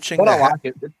approaching. But I like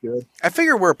it. It's good. I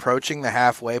figure we're approaching the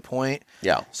halfway point.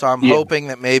 Yeah. So I'm hoping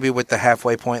that maybe with the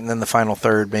halfway point and then the final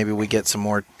third, maybe we get some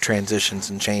more transitions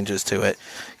and changes to it.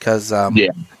 Because, And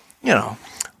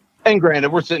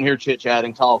granted, we're sitting here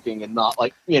chit-chatting, talking, and not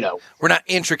we're not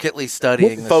intricately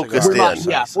studying the focused cigar.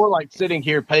 in. We're like sitting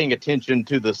here paying attention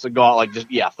to the cigar,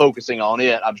 focusing on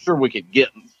it. I'm sure we could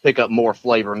pick up more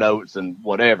flavor notes and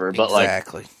whatever, but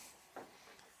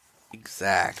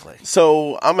Exactly.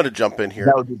 So I'm going to jump in here.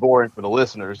 That would be boring for the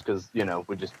listeners because,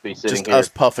 we'd just be sitting Just here us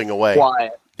puffing away.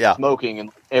 quiet, Yeah. smoking, and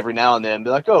every now and then be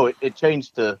like, oh, it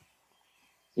changed to,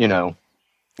 Yeah,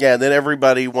 and then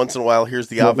everybody once in a while hears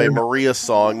the Ave Maria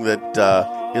song that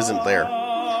isn't there.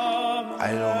 I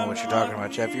don't know what you're talking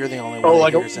about, Jeff. You're the only one. Oh, that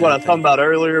like hears what I was anything. talking about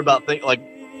earlier about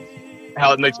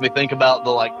how it makes me think about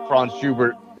the Franz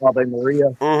Schubert Ave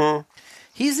Maria. Mm-hmm.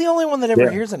 He's the only one that ever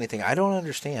hears anything. I don't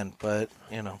understand, but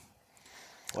whatever.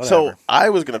 So I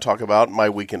was going to talk about my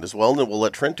weekend as well, and then we'll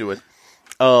let Trent do it.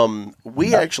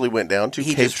 We actually went down to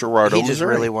Cape Girardeau, He just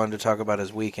Missouri. really wanted to talk about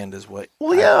his weekend, is what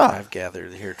I've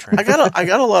gathered here, Trent. I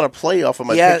got a lot of play off of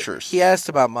my pictures. He asked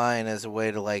about mine as a way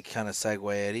to kind of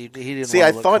segue it. He didn't. See,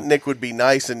 I thought Nick would be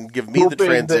nice and give me the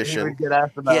transition. He get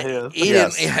asked about his. He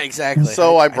didn't. Yeah, exactly.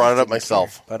 So I brought it up didn't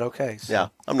myself. care, but okay. So, Yeah,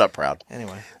 I'm not proud.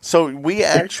 Anyway. So we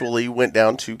actually went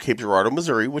down to Cape Girardeau,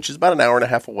 Missouri, which is about an hour and a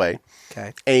half away.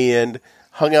 Okay. And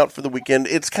hung out for the weekend.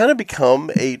 It's kind of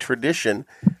become a tradition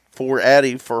for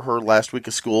Addie for her last week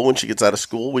of school. When she gets out of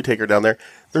school, we take her down there.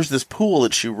 There's this pool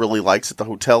that she really likes at the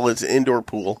hotel. It's an indoor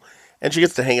pool. And she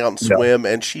gets to hang out and swim,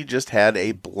 and she just had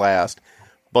a blast.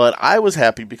 But I was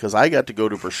happy because I got to go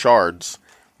to Burchard's,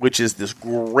 which is this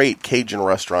great Cajun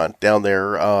restaurant down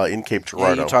there in Cape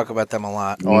Girardeau. Yeah, you talk about them a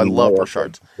lot. Oh, I love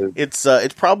Burchard's. It's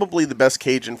probably the best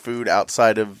Cajun food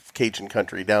outside of Cajun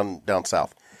country down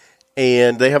south.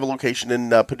 And they have a location in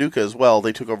Paducah as well.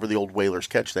 They took over the old Whalers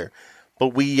Catch there.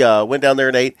 But we went down there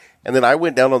and ate. And then I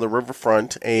went down on the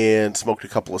riverfront and smoked a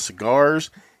couple of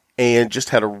cigars and just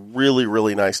had a really,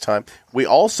 really nice time. We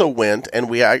also went, and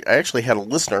I actually had a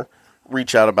listener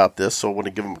reach out about this, so I want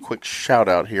to give him a quick shout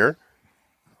out here.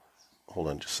 Hold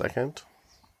on just a second.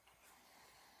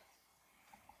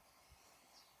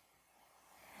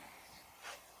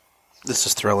 This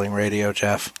is thrilling radio,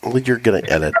 Jeff. Well, you're going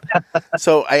to edit.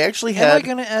 So I actually had Am I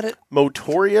going to edit?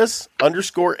 Motorious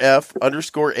 _F_A_T,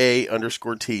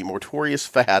 Motorious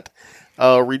Fat,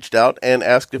 reached out and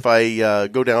asked if I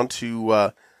go down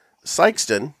to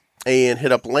Sykeston and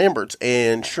hit up Lambert's,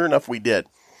 and sure enough, we did.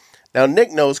 Now,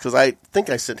 Nick knows because I think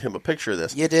I sent him a picture of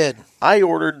this. You did. I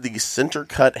ordered the center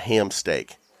cut ham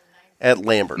steak at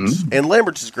Lambert's, and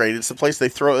Lambert's is great. It's the place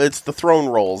it's the thrown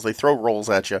rolls. They throw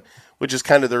rolls at you, which is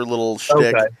kind of their little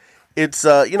shtick. Okay. It's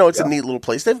it's a neat little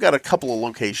place. They've got a couple of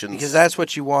locations because that's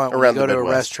what you want when around you go the to a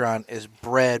Midwest. restaurant is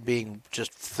bread being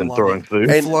just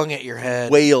flung at your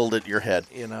head, wailed at your head.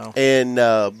 And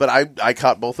but I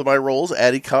caught both of my rolls.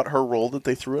 Addie caught her roll that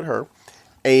they threw at her,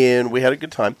 and we had a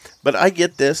good time. But I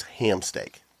get this ham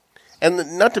steak,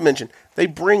 and not to mention they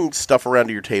bring stuff around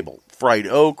to your table: fried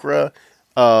okra,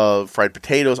 fried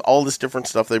potatoes, all this different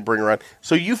stuff they bring around.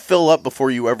 So you fill up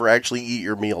before you ever actually eat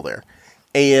your meal there,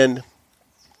 and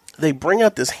they bring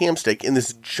out this ham steak in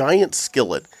this giant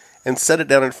skillet and set it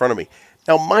down in front of me.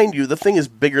 Now, mind you, the thing is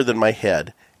bigger than my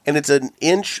head, and it's an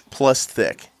inch plus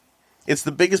thick. It's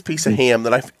the biggest piece of ham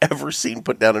that I've ever seen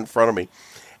put down in front of me.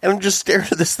 And I'm just staring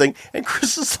at this thing, and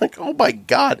Chris is like, oh my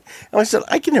God. And I said,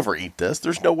 I can never eat this.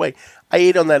 There's no way. I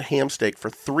ate on that ham steak for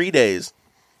 3 days,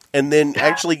 and then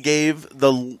actually gave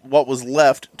what was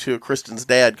left to Kristen's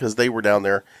dad because they were down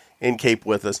there in Cape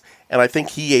with us, and I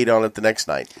think he ate on it the next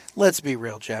night. Let's be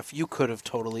real, Jeff. You could have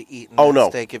totally eaten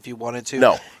steak if you wanted to.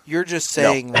 No. You're just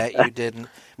saying that you didn't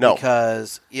No.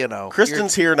 because,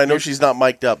 Kristen's here, and I know she's not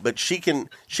mic'd up, but she can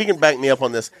back me up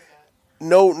on this.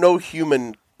 No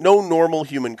normal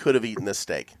human could have eaten this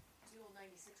steak.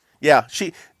 Yeah,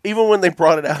 even when they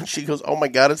brought it out, she goes, oh my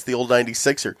God, it's the old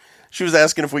 96er. She was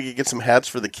asking if we could get some hats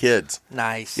for the kids.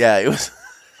 Nice. Yeah, it was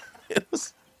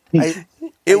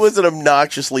it was an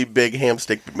obnoxiously big ham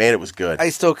steak, but man, it was good. I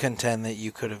still contend that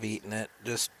you could have eaten it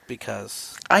just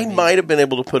because. I might have been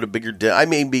able to put a bigger dent. I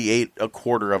maybe ate a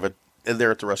quarter of it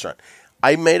there at the restaurant.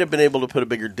 I may have been able to put a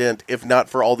bigger dent if not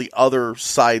for all the other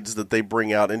sides that they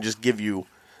bring out and just give you.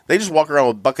 They just walk around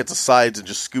with buckets of sides and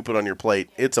just scoop it on your plate.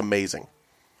 It's amazing.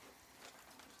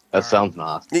 That sounds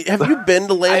nice. Have you been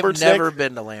to Lambert's? I've never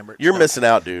been to Lambert's. You're missing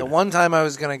out, dude. The one time I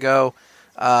was going to go,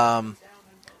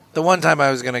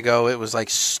 it was like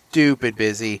stupid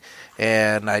busy,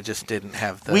 and I just didn't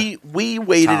have the. We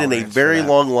waited in a very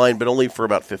long line, but only for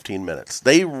about 15 minutes.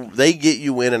 They get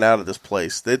you in and out of this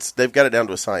place. They've got it down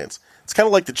to a science. It's kind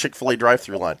of like the Chick-fil-A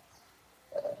drive-through line.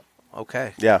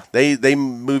 Okay. Yeah, they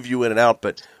move you in and out,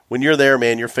 but when you're there,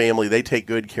 man, your family, they take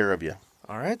good care of you.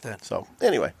 All right then. So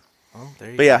anyway,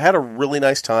 there you but yeah, I had a really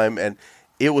nice time, and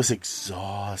it was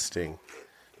exhausting.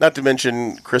 Not to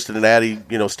mention, Kristen and Addie,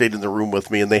 stayed in the room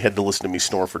with me, and they had to listen to me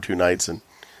snore for 2 nights, and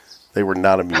they were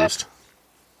not amused.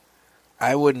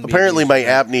 I wouldn't. Apparently, my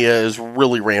apnea is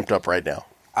really ramped up right now.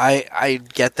 I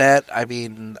get that. I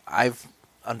mean, I've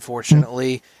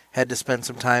unfortunately had to spend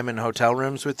some time in hotel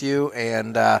rooms with you,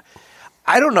 and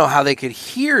I don't know how they could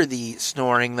hear the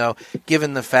snoring, though,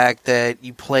 given the fact that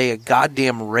you play a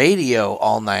goddamn radio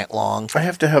all night long. I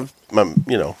have to have my,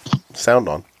 sound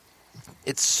on.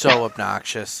 It's so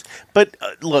obnoxious. But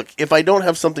look, if I don't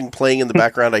have something playing in the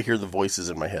background, I hear the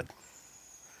voices in my head.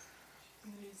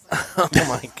 Oh,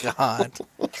 my God.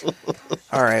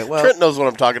 All right, well. Trent knows what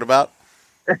I'm talking about.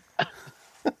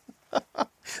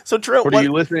 So, Trent, what are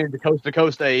you listening to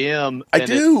Coast AM? I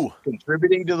do.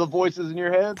 Contributing to the voices in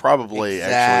your head? Probably,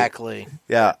 exactly. Actually.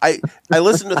 Yeah, I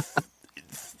listen to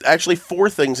actually 4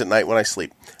 things at night when I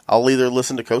sleep. I'll either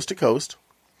listen to Coast,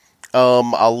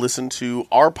 I'll listen to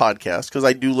our podcast, because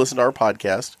I do listen to our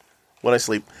podcast when I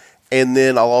sleep. And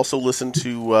then I'll also listen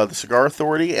to the Cigar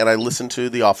Authority, and I listen to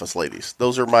the Office Ladies.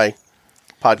 Those are my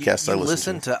podcasts I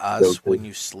listen to. To us when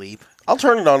you sleep? I'll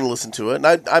turn it on and listen to it,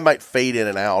 and I might fade in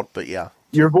and out, but yeah.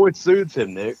 Your voice soothes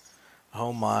him, Nick.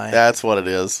 Oh, my. That's what it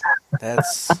is.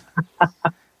 That's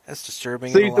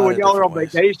disturbing. See, so when y'all are on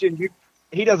vacation,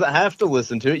 he doesn't have to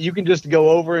listen to it. You can just go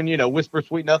over and, whisper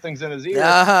sweet nothings in his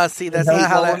ear. See, that's not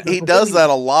how that... He does that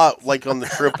a lot, like on the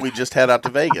trip we just had out to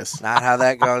Vegas. Not how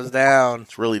that goes down.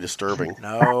 It's really disturbing.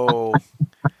 No.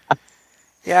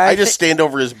 Yeah, I just stand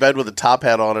over his bed with a top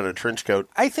hat on and a trench coat.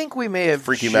 I think we may have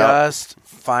just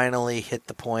finally hit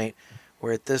the point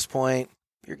where at this point,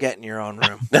 you're getting your own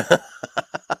room.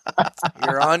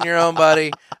 You're on your own,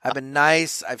 buddy. I've been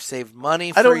nice. I've saved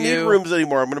money for you. I don't need rooms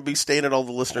anymore. I'm going to be staying at all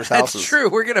the listeners' houses. That's true.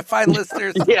 We're going to find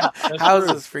listeners'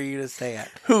 houses for you to stay at.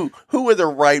 Who in their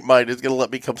right mind is going to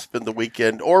let me come spend the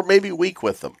weekend or maybe week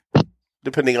with them,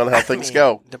 depending on how things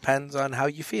go? Depends on how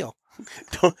you feel.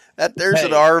 There's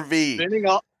an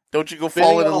RV. Don't you go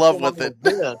falling in love with it.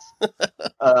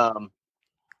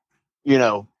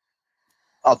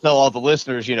 I'll tell all the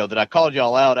listeners, that I called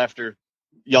y'all out after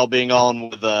y'all being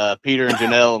on with Peter and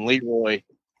Janelle and Leroy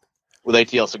with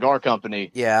ATL Cigar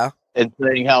Company. Yeah. And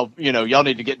saying how, y'all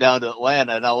need to get down to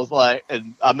Atlanta. And I was like,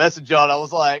 and I messaged y'all and I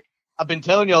was like, I've been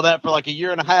telling y'all that for like a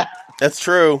year and a half. That's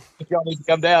true. Y'all need to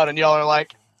come down. And y'all are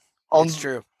like, That's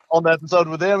true. On the episode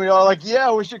with them, y'all are like,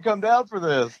 yeah, we should come down for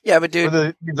this. Yeah, but dude,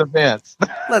 for these events.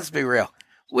 Let's be real.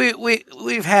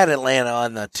 We've had Atlanta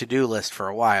on the to-do list for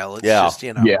a while. It's just,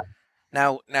 Yeah.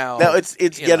 Now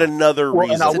it's yet another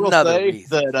reason. And I will say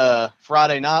that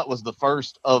Friday night was the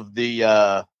first of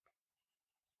the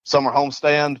summer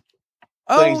homestand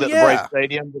things at the Brave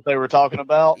Stadium that they were talking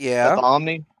about. Yeah, at the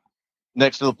Omni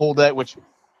next to the pool deck.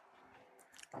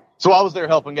 So I was there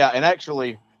helping out, and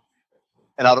actually,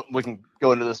 we can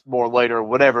go into this more later or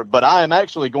whatever. But I am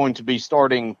actually going to be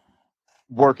starting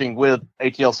working with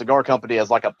ATL Cigar Company as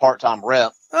like a part-time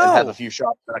rep and have a few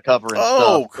shops that I cover and stuff.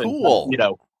 Oh, cool.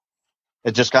 And,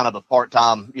 it's just kind of a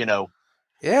part-time,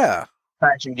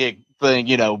 passion gig thing,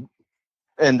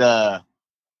 and so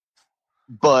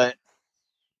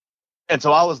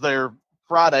I was there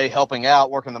Friday helping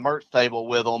out, working the merch table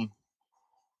with them,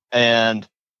 and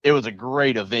it was a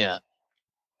great event.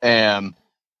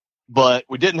 But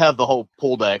we didn't have the whole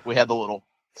pool deck. We had the little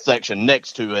section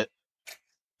next to it.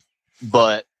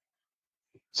 But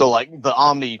so like the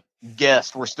Omni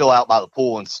guests were still out by the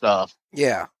pool and stuff.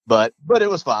 Yeah. But it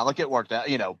was fine. Like it worked out,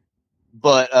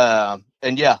 But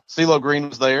and yeah, CeeLo Green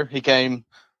was there. He came.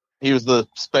 He was the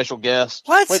special guest.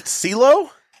 What? Wait, CeeLo?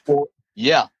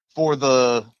 For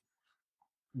the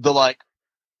like,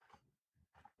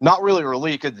 not really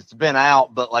release because it's been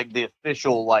out, but like the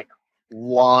official like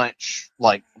launch,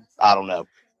 like I don't know,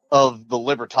 of the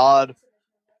Libertad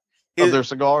of their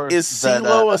cigars. Is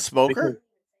CeeLo a smoker?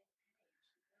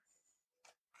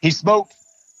 He smoked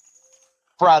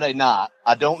Friday night.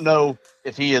 I don't know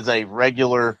if he is a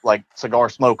regular like cigar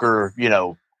smoker.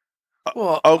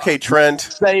 Well, Okay, Trent.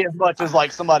 Say as much as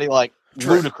like somebody like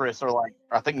Trent. Ludacris or like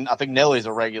I think Nelly's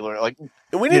a regular. Like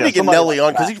And we need to get Nelly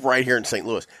on because he's right here in St.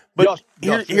 Louis. But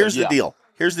here's the deal.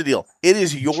 Here's the deal. It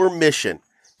is your mission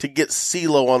to get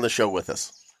CeeLo on the show with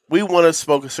us. We want to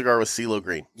smoke a cigar with CeeLo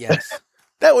Green. Yes.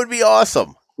 That would be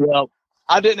awesome. Well,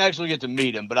 I didn't actually get to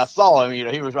meet him, but I saw him.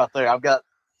 He was right there. I've got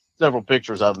several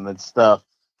pictures of him and stuff.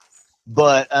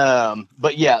 But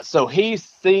yeah, so he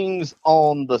sings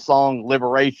on the song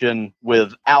Liberation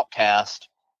with Outkast,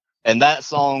 and that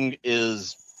song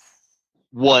is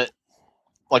where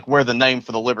the name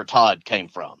for the Libertad came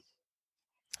from.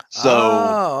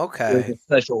 So okay. there's a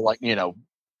special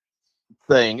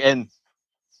thing. And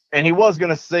he was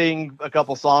gonna sing a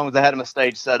couple songs. They had him a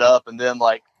stage set up, and then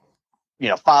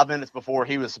 5 minutes before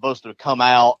he was supposed to come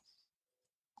out,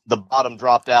 the bottom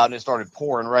dropped out and it started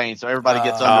pouring rain. So everybody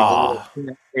gets under the little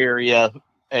tent area,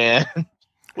 and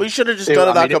we should have just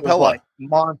done it a cappella. It was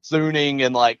monsooning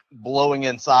and blowing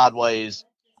in sideways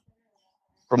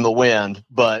from the wind,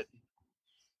 but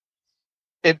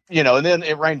and then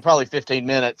it rained probably 15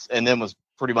 minutes and then was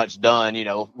pretty much done. A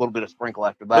little bit of sprinkle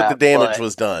after that, but the damage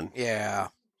was done. Yeah.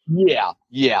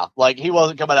 Yeah. Like he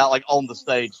wasn't coming out on the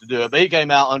stage to do it, but he came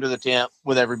out under the tent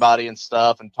with everybody and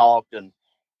stuff and talked and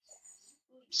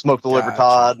smoked the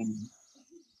Libertad. And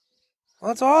well,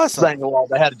 that's awesome. Sang along.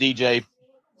 They had a DJ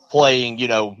playing,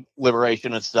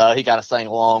 Liberation and stuff. He kind of sang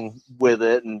along with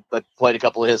it and played a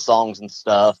couple of his songs and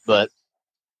stuff. But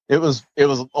it was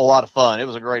a lot of fun. It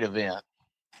was a great event.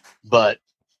 But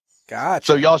gotcha.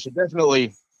 So y'all should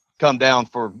definitely come down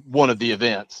for one of the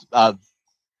events.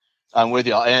 I'm with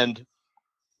y'all. And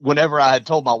whenever I had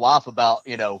told my wife about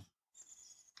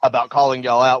calling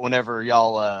y'all out, whenever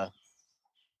y'all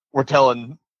were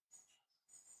telling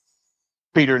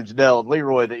Peter and Janelle and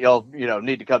Leroy that y'all,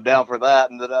 need to come down for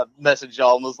that, and that I messaged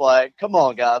y'all and was like, come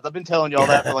on, guys. I've been telling y'all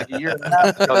that for a year and a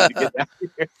half ago to get down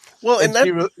here. Well,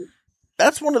 and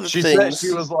that's one of the things.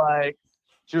 She was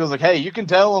like, hey, you can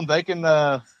tell them they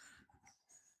can,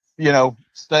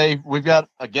 stay. We've got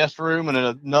a guest room and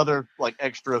another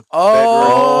extra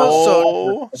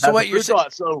bedroom. So what you're saying?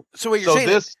 So what you're saying?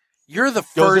 This you're the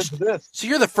first. So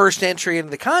you're the first entry into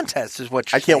the contest, is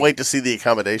what you're I can't wait to see the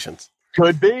accommodations.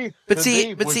 Could be. But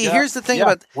here's the thing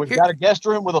about we've got a guest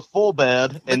room with a full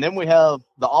bed, and then we have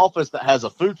the office that has a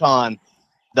futon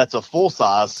that's a full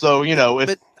size. So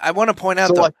but I want to point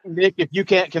out though, Nick, if you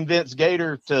can't convince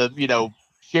Gator to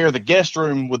share the guest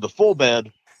room with the full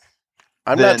bed,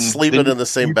 I'm not sleeping in the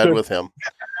same bed with him.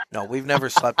 No, we've never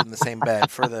slept in the same bed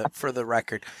for the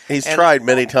record. He's tried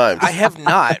many times. I have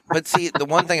not. But see, the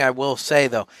one thing I will say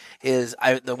though is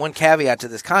the one caveat to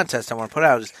this contest I want to put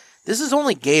out is this is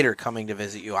only Gator coming to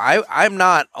visit you. I'm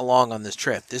not along on this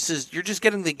trip. You're just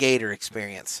getting the Gator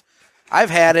experience. I've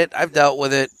had it. I've dealt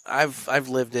with it. I've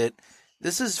lived it.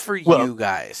 This is for you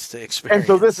guys to experience. And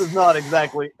so this is not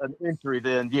exactly an entry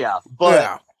then, yeah.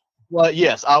 But well,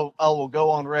 yes, I will go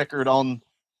on record on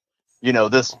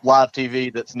this live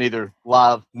TV that's neither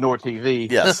live nor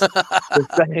TV. Yes. To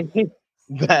say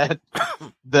that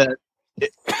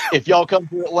if y'all come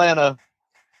to Atlanta,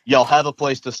 y'all have a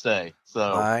place to stay.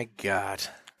 So my God.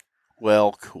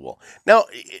 Well, cool. Now,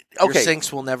 okay. Your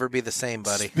sinks will never be the same,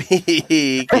 buddy.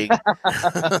 Speaking.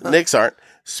 Nick's aren't.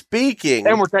 Speaking.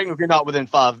 And we're technically not within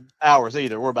 5 hours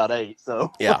either. We're about 8.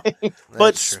 So yeah.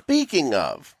 But speaking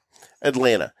of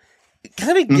Atlanta,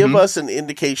 kind of give us an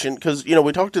indication, because,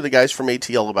 we talked to the guys from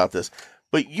ATL about this,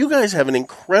 but you guys have an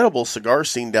incredible cigar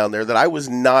scene down there that I was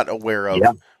not aware of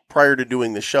prior to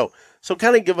doing the show. So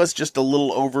kind of give us just a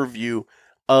little overview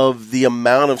of the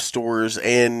amount of stores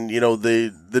and,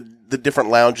 the different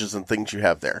lounges and things you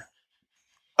have there.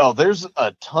 Oh, there's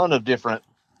a ton of different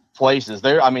places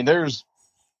there. I mean, there's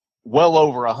well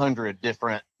over 100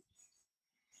 different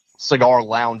cigar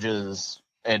lounges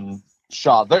and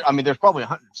shops. There's probably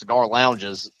 100 cigar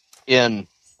lounges in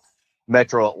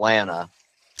Metro Atlanta.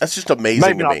 That's just amazing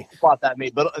Maybe to not me. quite that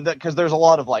meat, but because there's a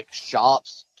lot of like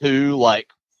shops too, like,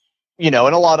 and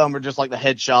a lot of them are just like the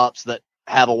head shops that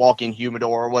have a walk-in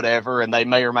humidor or whatever, and they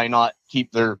may or may not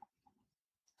keep their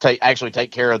actually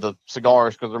take care of the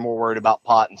cigars because they're more worried about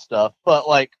pot and stuff. But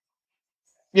like,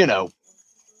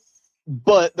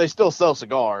 but they still sell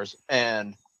cigars,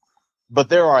 but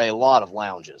there are a lot of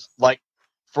lounges. Like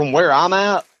from where I'm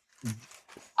at,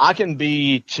 I can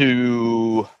be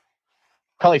to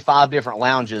probably 5 different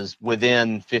lounges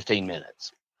within 15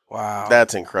 minutes. Wow.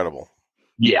 That's incredible.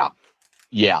 Yeah.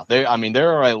 There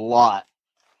are a lot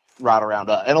right around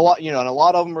us, and a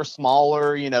lot of them are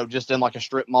smaller, just in like a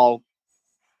strip mall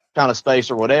kind of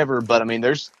space or whatever. But I mean,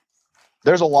 there's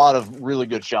a lot of really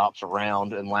good shops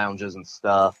around and lounges and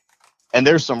stuff. And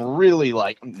there's some really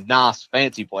like nice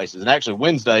fancy places. And actually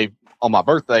Wednesday on my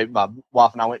birthday, my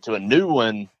wife and I went to a new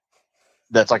one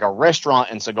that's like a restaurant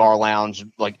and cigar lounge.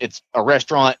 Like it's a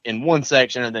restaurant in one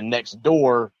section, and then next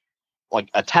door, like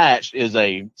attached, is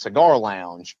a cigar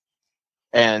lounge.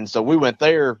 And so we went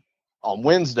there on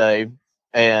Wednesday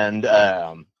and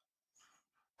had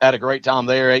a great time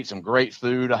there, ate some great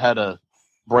food. I had a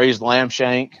braised lamb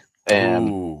shank, and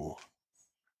Ooh.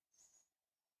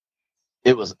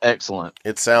 it was excellent.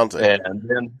 It sounds it.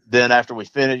 And then after we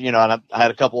finished, I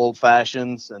had a couple old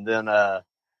fashions, and then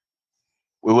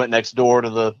we went next door to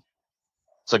the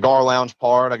cigar lounge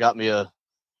part. I got me a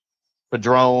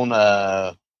Padron,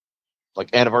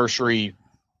 like anniversary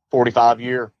 45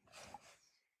 year,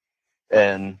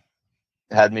 and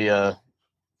had me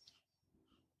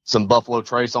some Buffalo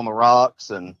Trace on the rocks,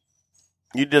 and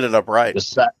You did it upright.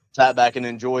 just sat back and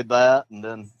enjoyed that. And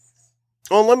then,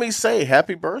 Well, let me say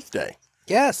happy birthday.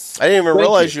 Yes. I didn't even Thank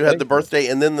realize you. you had Thank the you. birthday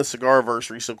and then the cigar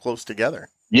anniversary so close together.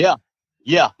 yeah.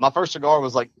 My first cigar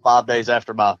was like 5 days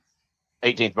after my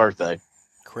 18th birthday.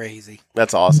 Crazy.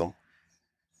 That's awesome.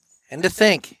 And to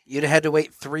think, you'd have had to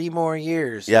wait 3 more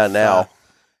years. Yeah, if, now.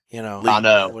 I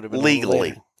know. it would have been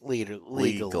Legally.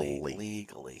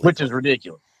 legally. Which is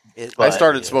ridiculous. It I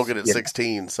started is. smoking at Yeah.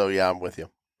 16, so yeah, I'm with you.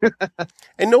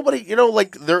 And nobody,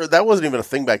 that wasn't even a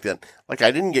thing back then. Like,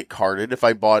 I didn't get carded.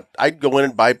 I'd go in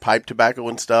and buy pipe tobacco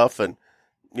and stuff, and,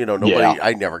 nobody, Yeah.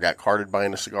 I never got carded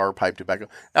buying a cigar or pipe tobacco.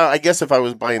 Now, I guess if I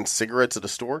was buying cigarettes at a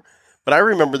store, but I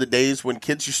remember the days when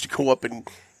kids used to go up and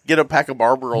get a pack of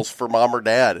Marlboros for mom or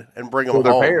dad and bring them For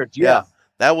their home. parents, yeah.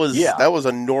 That was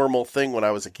a normal thing when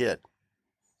I was a kid.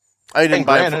 I didn't And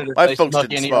buy granted, them. if My they folks snuck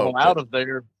didn't any smoke. of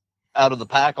them out of the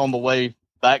pack on the way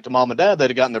back to mom and dad, they'd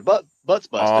have gotten their butts busted.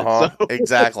 So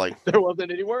Exactly. there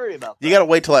wasn't any worry about that. You got to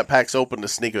wait till that pack's open to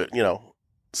sneak it,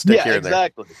 stick Yeah, here and there.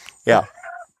 exactly. Yeah.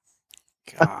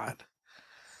 God.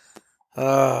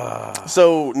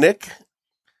 So, Nick,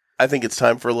 I think it's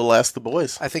time for a little Ask the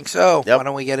Boys. I think so. Yep. Why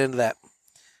don't we get into that?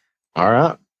 All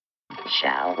right.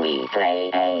 Shall we play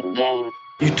a game?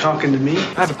 You talking to me?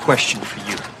 I have a question for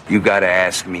you. You gotta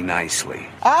ask me nicely.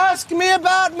 Ask me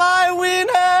about my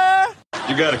wiener.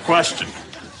 You got a question?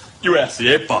 You ask the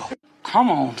 8-ball.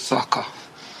 Come on, sucker.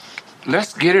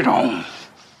 Let's get it on.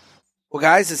 Well,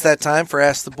 guys, it's that time for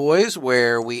Ask the Boys,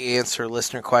 where we answer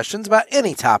listener questions about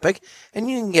any topic, and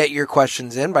you can get your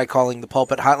questions in by calling the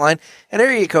Pulpit Hotline at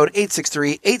area code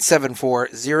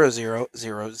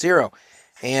 863-874-0000.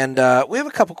 And we have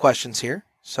a couple questions here,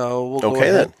 so we'll go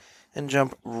ahead then. and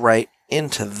jump right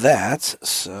into that.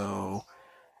 So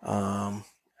we'll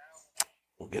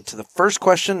get to the first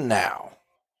question now.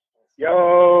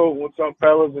 Yo, what's up,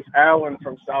 fellas? It's Alan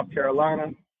from South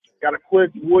Carolina. Got a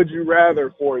quick would you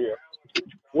rather for you.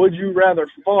 Would you rather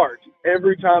fart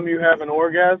every time you have an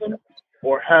orgasm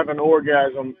or have an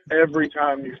orgasm every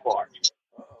time you fart?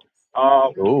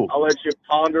 I'll let you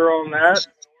ponder on that.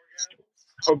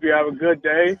 Hope you have a good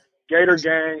day. Gator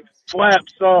Gang,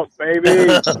 flaps up,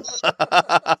 baby.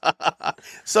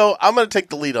 So, I'm going to take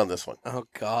the lead on this one. Oh,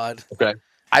 God. Okay.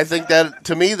 I think that,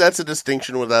 to me, that's a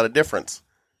distinction without a difference.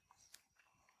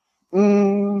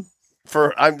 They're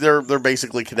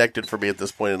basically connected for me at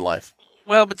this point in life.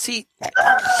 Well, but see,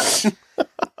 oh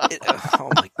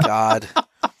my God.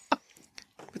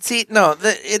 But see, no,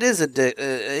 there's a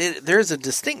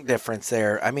distinct difference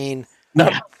there. I mean,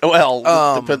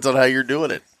 It depends on how you're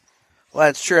doing it. well,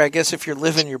 that's true. I guess if you're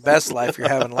living your best life, you're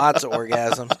having lots of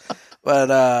orgasms.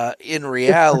 But in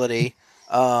reality,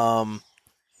 you're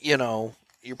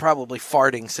probably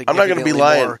farting I'm not gonna be significantly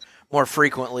lying. more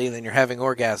frequently than you're having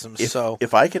orgasms.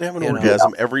 If I could have an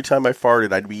orgasm every time I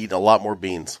farted, I'd be eating a lot more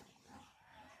beans.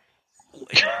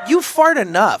 You fart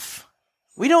enough.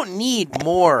 We don't need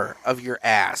more of your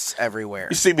ass everywhere.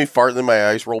 You see me fart and then my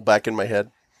eyes roll back in my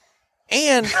head?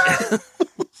 And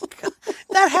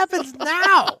that happens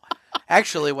now.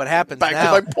 Actually, what happens Back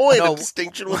now? to my point, a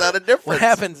distinction without a difference. What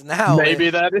happens now? Maybe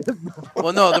that is.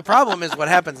 Well, no. The problem is what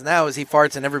happens now is he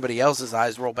farts and everybody else's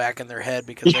eyes roll back in their head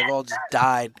because they've all just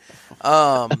died.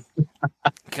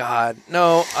 God,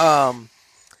 no.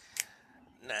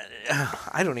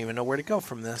 I don't even know where to go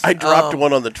from this. I dropped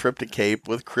one on the trip to Cape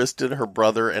with Kristen, her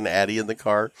brother, and Addie in the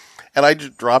car, and I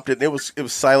just dropped it. And it was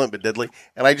silent but deadly,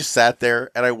 and I just sat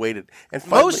there and I waited. And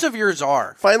finally, Most of yours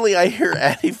are. Finally, I hear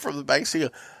Addie from the back seat go,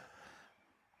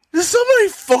 "Did somebody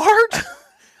fart?"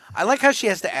 I like how she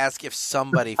has to ask if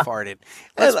somebody farted.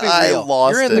 Let's And be I real.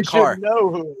 lost You're in it. the car. You know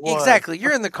who it was. Exactly.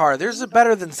 You're in the car. There's a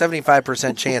better than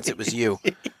 75% chance it was you.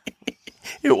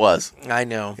 It was. I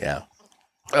know. Yeah.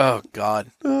 Oh God.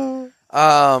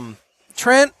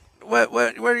 Trent, what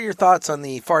are your thoughts on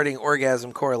the farting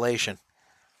orgasm correlation?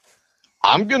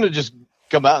 I'm going to just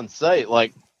come out and say,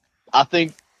 like, I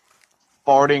think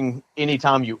farting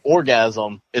anytime you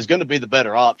orgasm is going to be the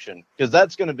better option because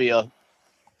that's going to be a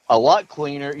lot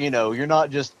cleaner. You know, you're not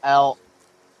just out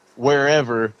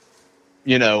wherever,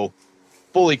 you know,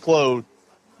 fully clothed.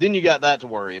 Then you got that to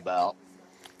worry about.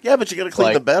 Yeah, but you got to clean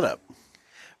Like- the bed up.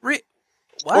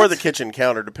 What? Or the kitchen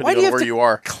counter, Why depending do you on have where to you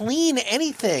are. clean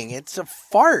anything? It's a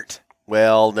fart.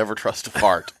 Well, never trust a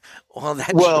fart. Well,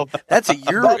 that's That's a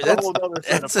that's whole other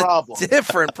set of that's a problems.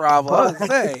 different problem. I was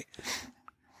say.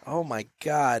 Oh my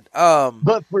God.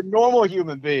 But for normal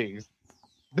human beings,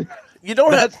 You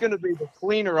don't have. that's going to be the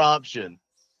cleaner option.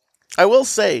 I will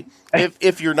say,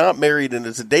 if you're not married and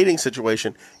it's a dating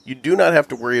situation, you do not have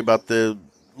to worry about the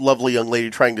lovely young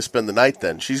lady trying to spend the night.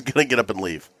 Then she's going to get up and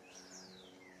leave.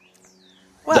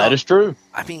 Well, That is true.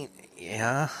 I mean,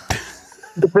 yeah.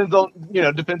 Depends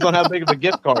on how big of a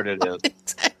gift card it is.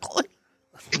 Exactly.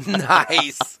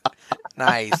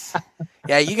 Nice.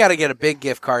 Yeah, you got to get a big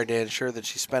gift card to ensure that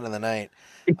she's spending the night.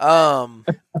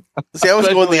 See, I was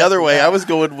going the other way. that. I was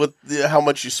going with how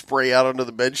much you spray out onto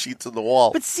the bed sheets and the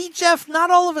wall. But see, Jeff,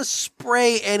 not all of us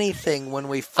spray anything when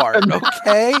we fart,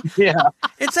 okay? Yeah.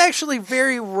 It's actually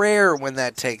very rare when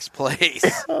that takes place.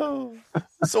 Oh.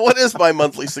 So what is my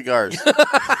monthly cigars?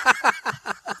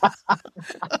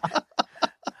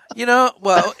 You know,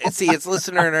 well, it's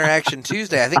Listener Interaction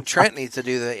Tuesday. I think Trent needs to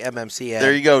do the MMC ad.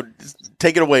 There you go.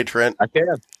 Take it away, Trent. I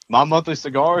can. My monthly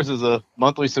cigars is a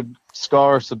monthly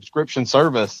cigar subscription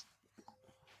service,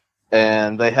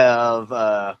 and they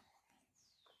have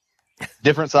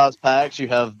different size packs. You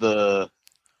have y'all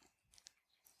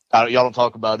don't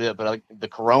talk about it, but like the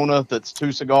Corona that's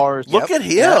 2 cigars. Look at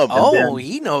him. Yeah. Oh, then-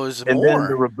 he knows And then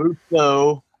the more.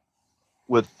 Robusto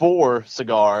with 4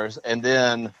 cigars, and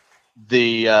then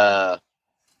the El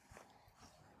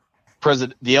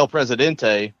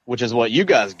Presidente, which is what you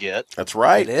guys get. That's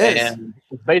right. It is. And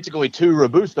it's basically 2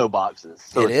 Robusto boxes.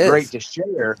 So It it's is. great to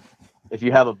share. If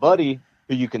you have a buddy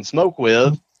who you can smoke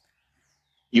with,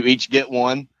 you each get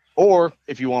one. Or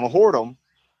if you want to hoard them,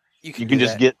 you can do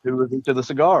just that. get 2 of each of the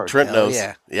cigars. Trent Hell knows.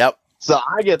 yeah. Yep. So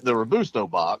I get the Robusto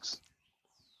box.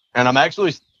 And I'm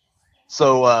actually...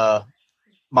 So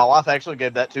my wife actually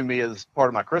gave that to me as part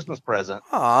of my Christmas present.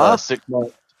 Aw. 6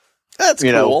 months. That's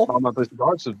cool. My monthly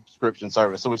cigar subscription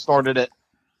service. So we started it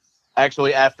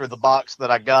actually after the box that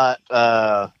I got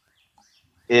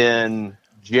in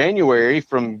January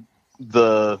from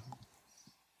the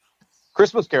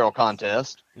Christmas Carol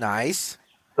contest. Nice.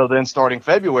 So then starting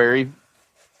February,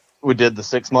 we did the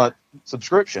 6-month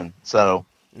subscription. So,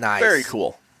 Nice. Very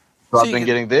cool. So I've you been can-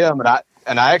 getting them,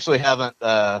 and I actually haven't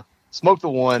smoked the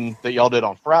one that y'all did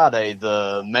on Friday,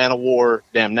 the Man of War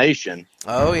Damnation.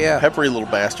 Oh, yeah. Peppery little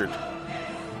bastard.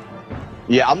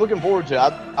 Yeah, I'm looking forward to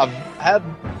it. I've had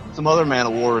some other Man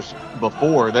of Wars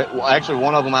before. Actually,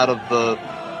 one of them out of the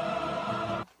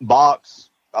box,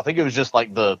 I think it was just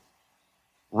like the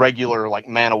regular like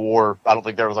Man of War. I don't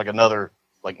think there was like another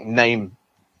like name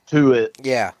to it.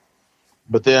 Yeah.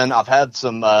 But then I've had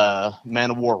some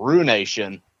Man of War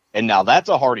Ruination, and now that's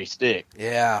a hearty stick.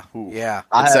 Yeah. Ooh. Yeah.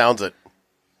 I It had- sounds it.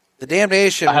 The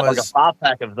Damnation I had like a was...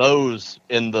 5-pack of those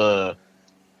in the.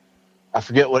 I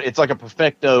forget what it's like a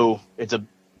Perfecto. It's a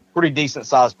pretty decent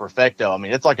sized Perfecto. I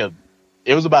mean, it's like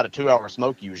it was about a 2-hour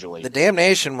smoke usually. The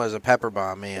Damnation was a pepper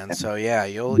bomb, man. So, yeah,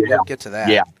 you'll get to that.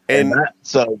 Yeah, And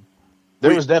so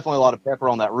there was definitely a lot of pepper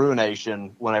on that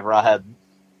Ruination whenever I had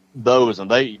those,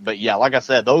 but yeah, like I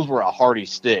said, those were a hearty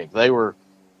stick. They were,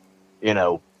 it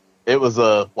was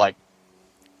a like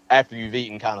after you've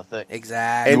eaten kind of thing.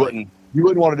 Exactly. You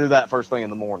wouldn't want to do that first thing in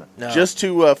the morning. No. just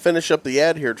to finish up the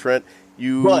ad here, Trent,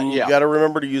 you But, yeah. got to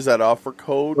remember to use that offer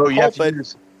code. So you have to Pulpit.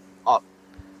 use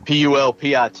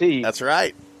PULPIT That's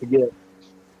right. to get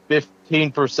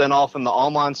 15% off in the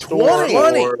online store. 20. It's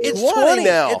 20. or- It's 20 20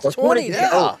 now. It's 20. Yeah.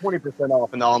 Oh, 20%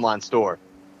 off in the online store.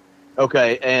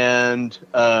 Okay, and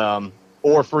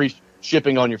or free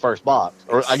shipping on your first box,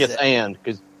 or I guess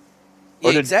because.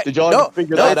 Did y'all ever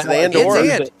figure that it's out? an and or.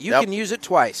 You can use it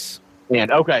twice.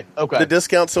 And okay. The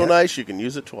discount's so nice, you can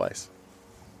use it twice.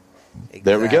 Exactly.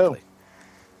 There we go.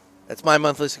 That's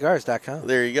mymonthlycigars.com.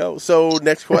 There you go. So,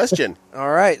 next question.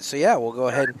 All right. So, yeah, we'll go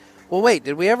ahead. Well, wait.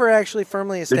 Did we ever actually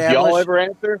firmly establish? Did y'all ever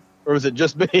answer? Or was it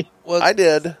just me? Well, I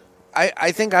did.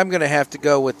 I think I'm going to have to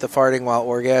go with the farting while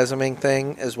orgasming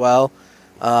thing as well.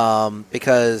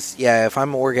 Because, yeah, if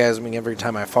I'm orgasming every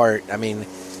time I fart, I mean,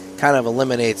 kind of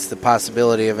eliminates the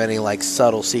possibility of any, like,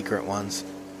 subtle secret ones.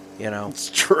 You know? It's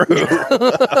true.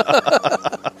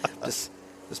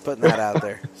 just putting that out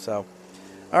there. So,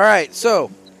 all right.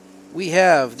 So, we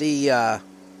have the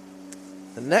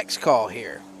next call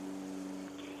here.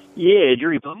 Yeah,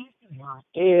 Jerry.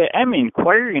 I'm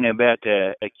inquiring about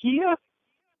a Kia.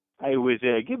 I was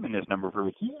given this number for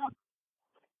a Kia.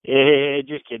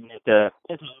 Just kidding. It's a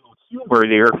little humor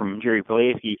there from Jerry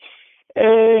Pulaski.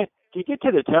 To get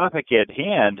to the topic at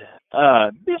hand,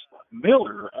 Miss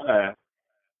Miller, I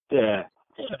have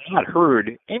not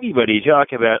heard anybody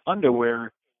talk about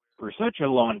underwear for such a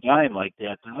long time like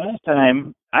that. The last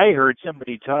time I heard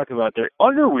somebody talk about their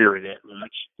underwear that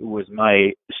much was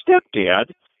my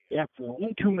stepdad after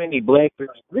one too many Blackberry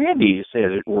Brandies,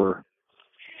 as it were.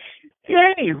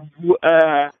 Anywho,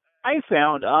 I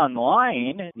found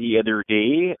online the other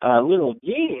day a little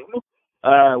game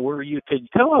where you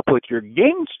could come up with your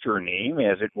gangster name,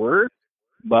 as it were,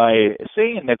 by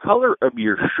saying the color of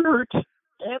your shirt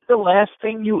and the last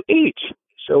thing you ate.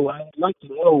 So I'd like to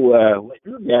know what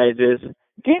your guys'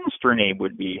 gangster name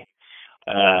would be.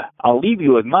 I'll leave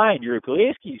you with mine, Jerry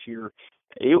Pulaski's here.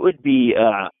 It would be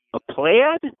a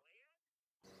plaid.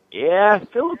 Yeah,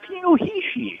 Filipino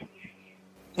Hishi.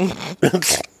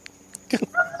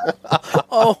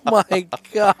 Oh, my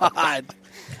God.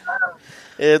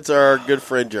 It's our good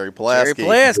friend Jerry Pulaski. Jerry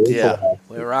Pulaski. Yeah.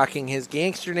 We're rocking his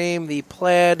gangster name, the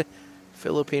plaid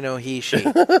Filipino Hishi.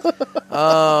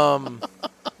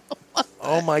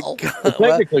 Oh my God! Well,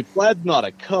 technically, plaid's not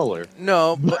a color.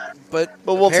 No, but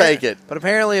we'll take it. But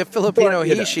apparently, a Filipino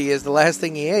Hishi is the last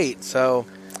thing he ate. So,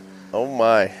 oh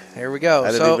my! Here we go.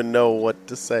 I didn't even know what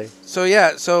to say. So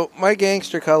yeah, so my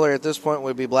gangster color at this point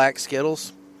would be black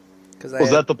Skittles. Was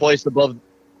that the place above?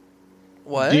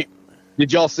 What?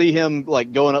 Did y'all see him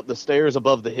like going up the stairs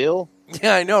above the hill?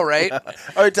 Yeah, I know, right?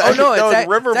 It's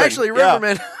Riverman. It's actually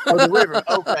Riverman. Yeah. Oh, the river.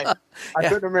 Okay, I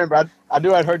couldn't remember. I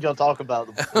knew I'd heard y'all talk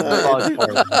about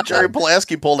the Jerry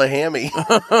Pulaski pulled a hammy,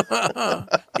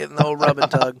 getting the old rub and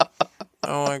tug.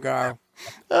 Oh my God!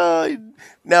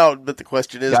 Now, but the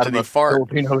question is, did he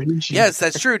fart? Yes,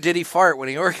 that's true. Did he fart when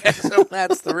he orgasmed?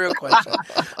 That's the real question.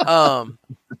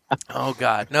 Oh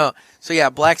God, no. So yeah,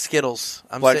 black Skittles.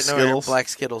 I'm sitting over here, black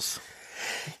Skittles.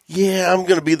 Yeah, I'm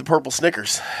gonna be the purple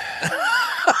Snickers.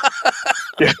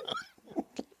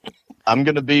 I'm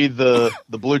gonna be the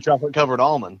blue chocolate covered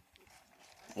almond.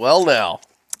 Well, now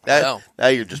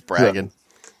you're just bragging. Yeah.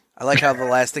 I like how the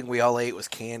last thing we all ate was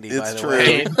candy. It's by the true.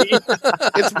 way.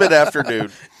 It's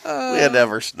mid-afternoon. We had to have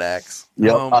our snacks.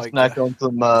 Yep, I snacked on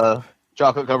some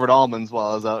chocolate covered almonds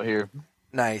while I was out here.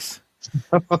 Nice.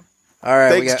 All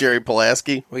right. Thanks, Jerry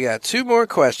Pulaski. We got two more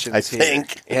questions. I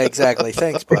think. Yeah, exactly.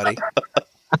 Thanks, buddy.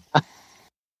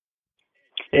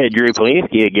 Jerry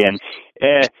Pulaski again.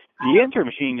 The answer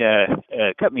machine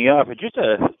cut me off. Just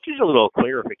a little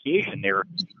clarification there.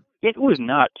 It was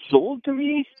not sold to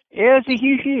me as a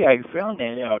Hishi. I found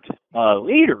that out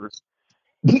later.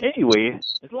 Anyway,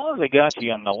 as long as I got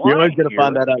you on the line, you're always going to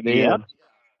find that out at the end.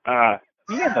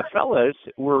 Me and the fellas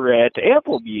were at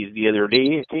Applebee's the other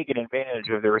day, taking advantage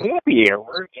of their happy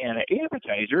hour and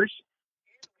appetizers,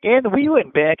 and we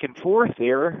went back and forth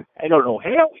there. I don't know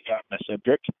how we got on the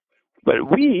subject, but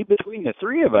we, between the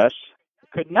three of us,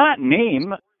 could not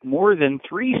name more than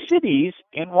 3 cities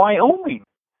in Wyoming.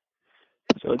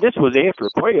 So this was after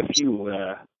quite a few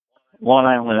Long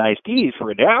Island iced teas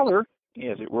for $1,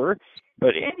 as it were.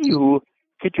 But anywho,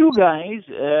 could you guys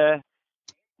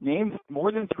name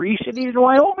more than 3 cities in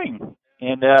Wyoming?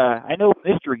 And I know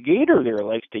Mr. Gator there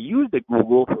likes to use the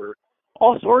Google for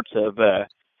all sorts of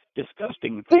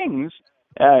disgusting things.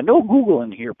 No Google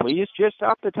in here, please. Just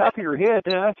off the top of your head,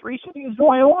 3 cities in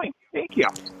Wyoming. Thank you.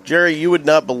 Jerry, you would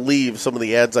not believe some of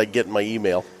the ads I get in my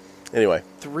email. Anyway.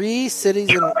 3 cities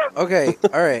in... Okay,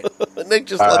 all right. Nick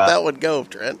just let that one go,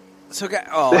 Trent. So,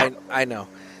 I know.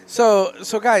 So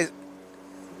guys,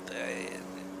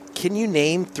 can you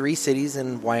name 3 cities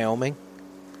in Wyoming?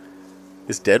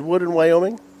 Is Deadwood in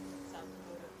Wyoming?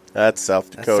 That's South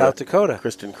Dakota. That's South Dakota.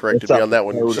 Kristen corrected me on that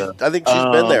one. I think she's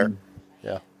been there.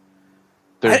 Yeah.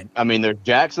 There's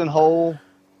Jackson Hole.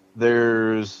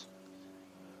 There's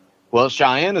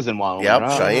Cheyenne is in Wyoming. Yep,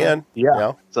 right? Cheyenne.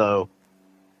 Yeah. So.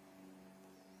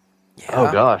 Yeah.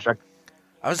 Oh gosh.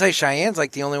 I would say Cheyenne's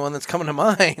like the only one that's coming to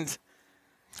mind.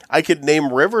 I could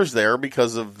name rivers there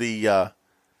because of the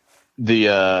Big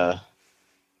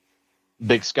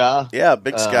Sky. Yeah,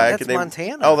 Big Sky. That's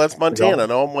Montana. Oh, that's Montana.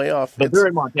 No, I'm way off. But they're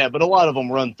in Montana. But a lot of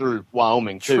them run through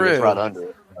Wyoming too. True. It's right under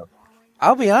it. So.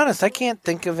 I'll be honest, I can't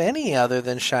think of any other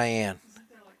than Cheyenne.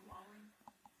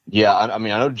 Yeah, I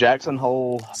mean, I know Jackson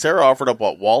Hole. Sarah offered up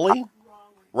what? Wally?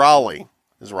 Raleigh.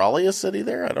 Is Raleigh a city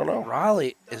there? I don't know.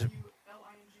 Raleigh is.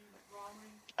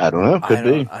 I don't know. Could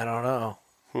be. I don't know.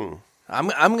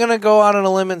 I'm gonna go out on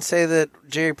a limb and say that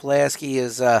Jerry Pulaski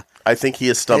is. I think he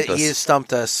has stumped us. He has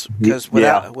stumped us because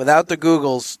without the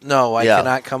Googles, no, I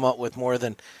cannot come up with more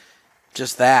than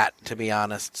just that. To be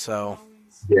honest, so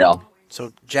yeah.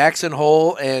 So Jackson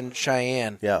Hole and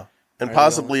Cheyenne. Yeah, and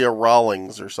possibly a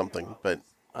Rawlings or something, but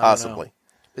possibly.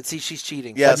 But see, she's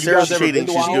cheating. Yeah, Sarah's cheating.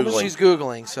 She's Googling. She's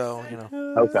Googling, so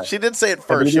Okay. She did say it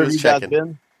first. She was checking.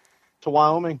 Been to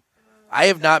Wyoming? I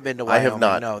have not been to Wyoming. I have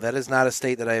not. No, that is not a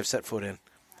state that I have set foot in.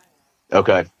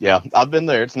 Okay, yeah, I've been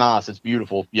there. It's nice. It's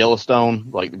beautiful. Yellowstone,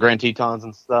 like the Grand Tetons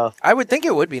and stuff. I would think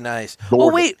it would be nice. Gorgeous.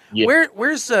 Oh wait, Yeah.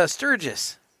 where's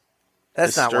Sturgis?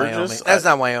 That's not Sturgis? Wyoming. That's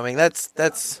not Wyoming.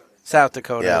 That's South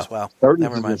Dakota as well. Sturgis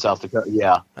Never is mind. in South Dakota.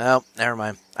 Yeah. Well, never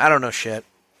mind. I don't know shit.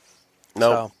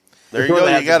 No. So, There you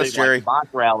go. You got us, big, Jerry. Like,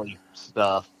 bike rally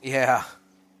stuff. yeah.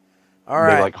 All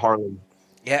Big, right. like Harley.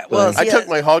 Yeah. Well, I took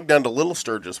my hog down to Little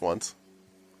Sturgis once.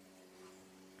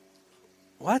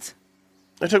 What?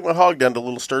 I took my hog down to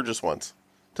Little Sturgis once.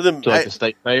 To the To like the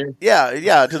state fair.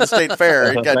 Yeah, to the state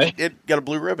fair. It got a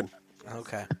blue ribbon.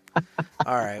 Okay.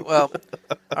 All right. Well,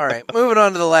 all right. Moving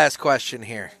on to the last question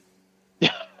here.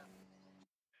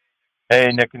 Hey,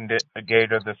 Nick and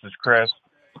Gator, this is Chris.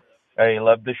 I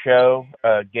love the show.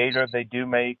 Gator, they do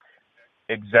make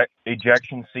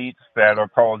ejection seats that are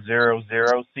called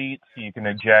 0-0 seats. You can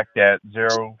eject at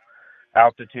 0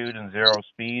 altitude and 0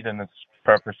 speed, and it's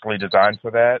purposely designed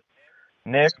for that.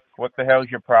 Nick, what the hell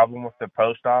is your problem with the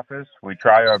post office? We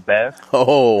try our best.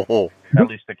 Oh. At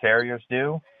least the carriers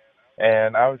do.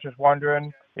 And I was just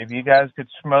wondering if you guys could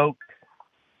smoke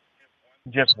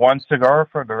just one cigar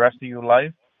for the rest of your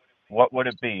life, what would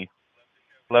it be?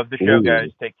 Love the show, guys.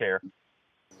 Take care.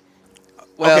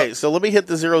 Well, okay, so let me hit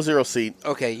the 0-0 seat.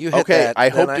 Okay, you hit that. I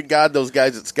hope to God those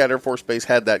guys at Scott Air Force Base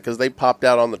had that because they popped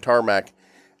out on the tarmac,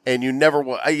 and you never,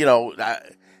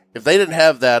 if they didn't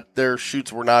have that, their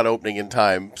chutes were not opening in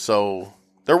time. So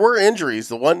there were injuries.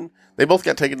 They both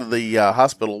got taken to the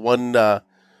hospital. One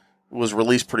was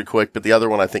released pretty quick, but the other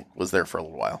one I think was there for a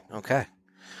little while. Okay.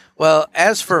 Well,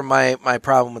 as for my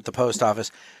problem with the post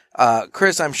office,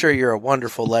 Chris, I'm sure you're a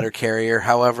wonderful letter carrier.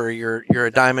 However, you're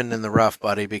a diamond in the rough,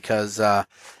 buddy, because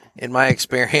in my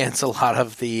experience, a lot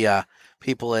of the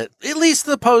people at least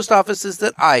the post offices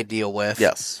that I deal with,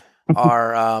 yes,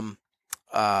 are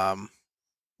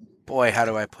boy, how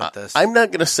do I put this? I'm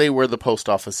not going to say where the post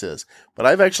office is, but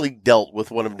I've actually dealt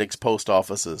with one of Nick's post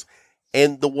offices,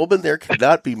 and the woman there could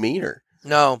not be meaner.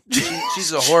 No,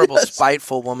 she's a horrible,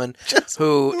 spiteful woman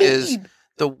who is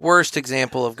the worst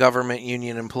example of government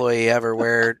union employee ever,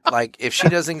 where, like, if she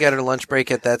doesn't get her lunch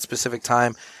break at that specific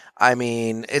time, I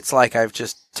mean, it's like I've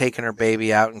just taken her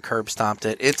baby out and curb stomped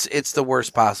it. It's the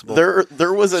worst possible.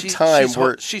 There was a time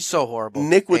where she's so horrible.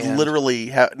 Nick would literally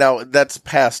have, now that's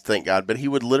past, thank God, but he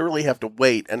would literally have to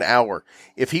wait an hour.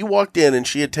 If he walked in and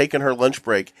she had taken her lunch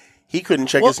break, he couldn't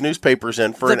check his newspapers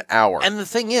in for an hour. And the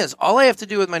thing is, all I have to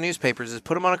do with my newspapers is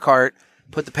put them on a cart,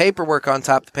 put the paperwork on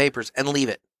top of the papers, and leave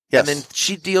it. Yes. And then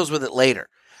she deals with it later.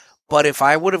 But if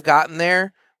I would have gotten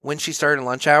there when she started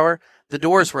lunch hour, the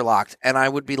doors were locked, and I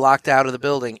would be locked out of the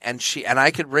building, and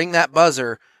I could ring that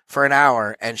buzzer for an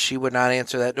hour, and she would not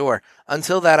answer that door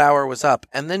until that hour was up,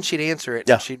 and then she'd answer it,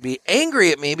 and she'd be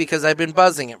angry at me because I've been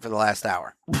buzzing it for the last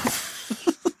hour.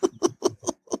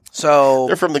 So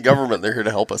they're from the government. They're here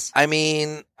to help us. I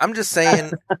mean, I'm just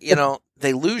saying,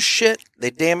 they lose shit, they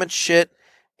damage shit,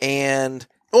 and...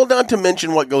 Well, not to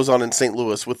mention what goes on in St.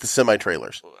 Louis with the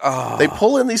semi-trailers. Oh. They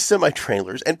pull in these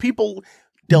semi-trailers, and people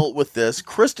dealt with this.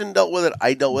 Kristen dealt with it.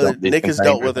 I dealt with it. Nick has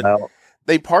dealt with it.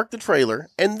 They park the trailer,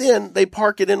 and then they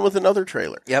park it in with another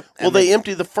trailer. Yep. Well, they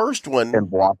empty the first one.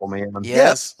 And block them in.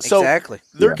 Yes. So exactly.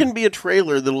 There can be a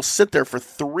trailer that'll sit there for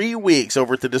 3 weeks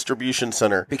over at the distribution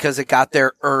center. Because it got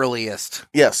there earliest.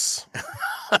 Yes.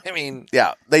 I mean.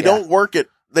 Yeah. They don't work it.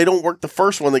 They don't work the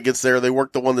first one that gets there. They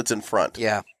work the one that's in front.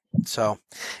 Yeah. So,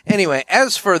 anyway,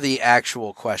 as for the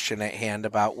actual question at hand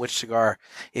about which cigar,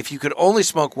 if you could only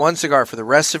smoke one cigar for the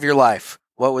rest of your life,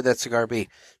 what would that cigar be?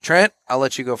 Trent, I'll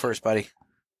let you go first, buddy.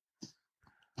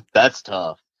 That's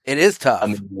tough. It is tough. I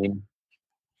mean,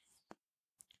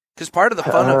 because part of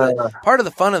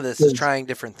the fun of this is trying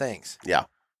different things. Yeah.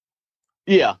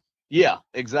 Yeah,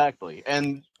 exactly.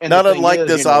 And not the thing unlike is,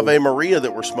 this Ave Maria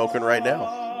that we're smoking right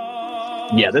now.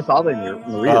 Yeah, this Ave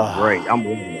Maria is great. I'm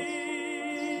loving it.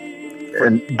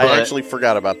 I actually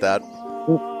forgot about that.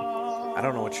 I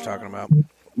don't know what you're talking about.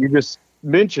 You just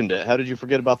mentioned it. How did you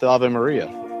forget about the Ave Maria?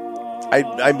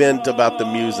 I meant about the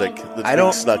music that's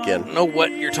being snuck in. I don't know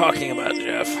what you're talking about,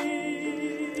 Jeff.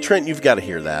 Trent, you've got to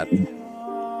hear that.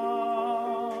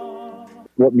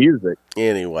 What music?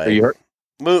 Anyway,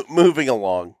 moving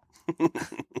along.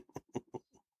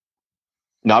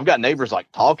 No, I've got neighbors like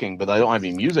talking, but they don't have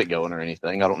any music going or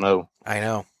anything. I don't know. I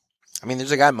know. I mean,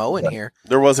 there's a guy mowing here.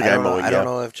 There was a guy mowing. I don't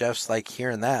know if Jeff's like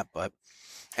hearing that, but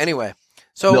anyway.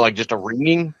 So like just a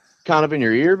ringing kind of in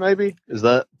your ear, maybe? Is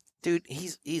that? Dude,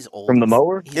 he's old. From the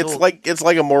mower? It's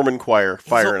like a Mormon choir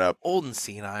firing up. Old and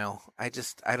senile. I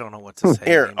don't know what to say.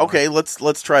 Here, anymore. okay,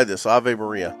 let's try this. Ave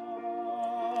Maria.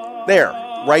 There,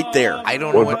 right there. I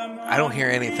don't know I don't hear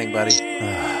anything, buddy.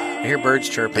 I hear birds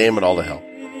chirping. Damn it all to hell.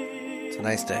 It's a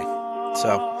nice day.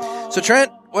 So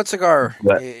Trent, what cigar?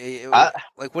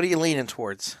 Like, what are you leaning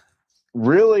towards?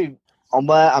 Really, on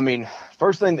that, I mean,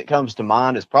 first thing that comes to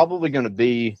mind is probably going to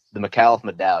be the McAuliffe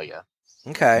Medallia.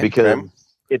 Okay. Because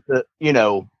it's a,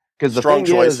 because the Strong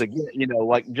thing choice. is, again,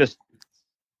 like just,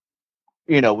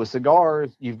 with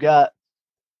cigars, you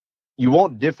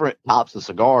want different types of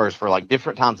cigars for like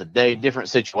different times of day, different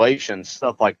situations,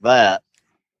 stuff like that.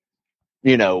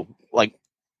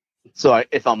 So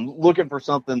if I'm looking for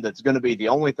something that's going to be the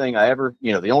only thing I ever,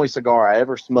 the only cigar I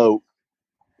ever smoke,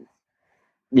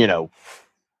 for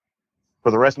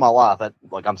the rest of my life,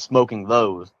 I'm smoking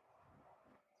those,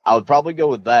 I would probably go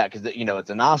with that because, it's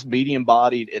a nice medium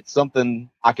bodied. It's something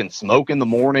I can smoke in the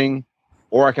morning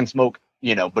or I can smoke,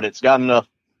 but it's got enough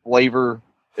flavor.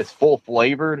 It's full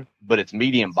flavored, but it's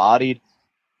medium bodied.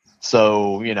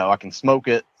 So, I can smoke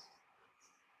it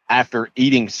after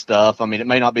eating stuff. I mean, it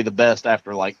may not be the best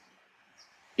after like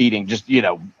eating just,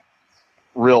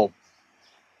 real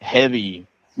heavy,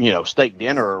 steak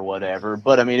dinner or whatever,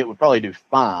 but I mean, it would probably do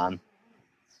fine.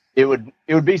 It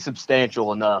would be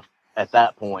substantial enough at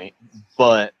that point,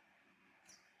 but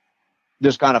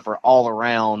just kind of for all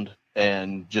around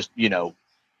and just, got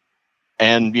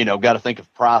to think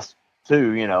of price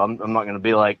too. I'm not going to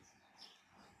be like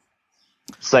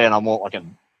saying I want like a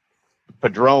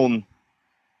Padron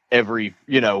every,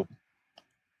 I'm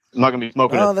not going to be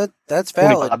smoking that's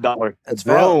valid. $25 That's Padron.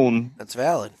 valid. That's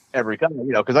valid. Every time,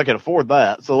 because I can afford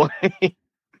that. So you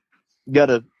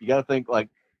gotta think like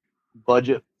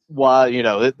budget wise.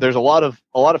 There's a lot of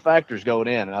factors going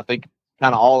in, and I think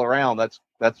kind of all around that's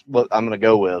what I'm going to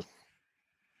go with.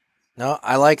 No,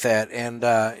 I like that, and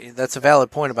that's a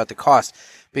valid point about the cost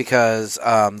because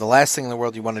the last thing in the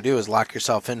world you want to do is lock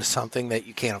yourself into something that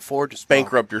you can't afford to smoke.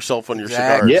 Bankrupt yourself on your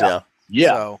cigars.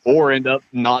 Yeah. So, or end up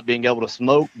not being able to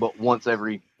smoke, but just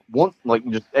every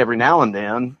now and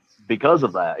then because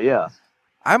of that. Yeah.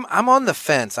 I'm on the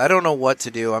fence. I don't know what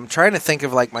to do. I'm trying to think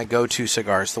of like my go-to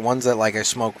cigars, the ones that like I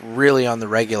smoke really on the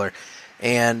regular,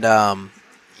 and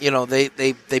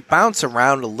they bounce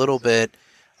around a little bit.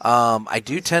 I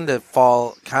do tend to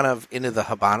fall kind of into the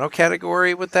Habano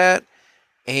category with that,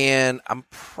 and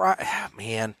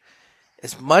man.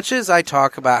 As much as I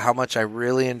talk about how much I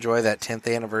really enjoy that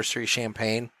 10th anniversary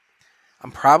champagne,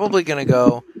 I'm probably going to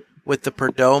go with the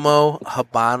Perdomo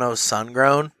Habano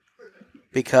Sungrown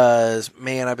because,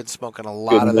 man, I've been smoking a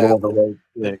lot of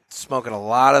that. Smoking a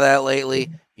lot of that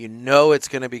lately. It's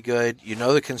going to be good.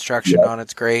 The construction on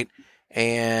it's great.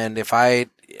 And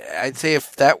I'd say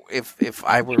if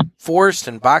I were forced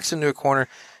and boxed into a corner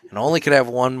and only could have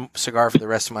one cigar for the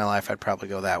rest of my life, I'd probably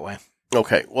go that way.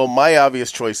 Okay, well, my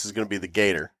obvious choice is going to be the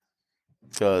Gator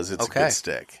because it's a good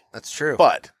stick. That's true.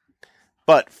 But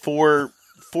for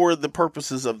the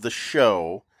purposes of the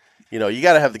show, you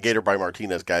got to have the Gator by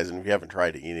Martinez, guys, and if you haven't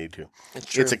tried it, you need to.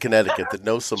 It's a Connecticut that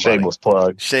knows somebody. Shameless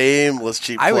plug. Shameless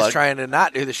cheap plug. I was trying to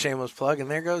not do the shameless plug, and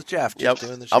there goes Jeff. Yep,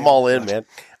 doing the I'm all in, man.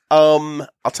 I'll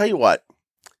tell you what.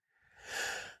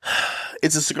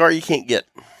 It's a cigar you can't get.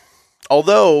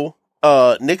 Although...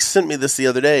 Nick sent me this the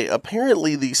other day.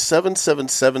 Apparently, the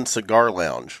 777 Cigar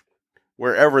Lounge,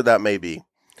 wherever that may be,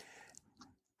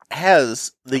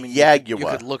 has the Jaguar you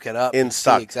could look it up in and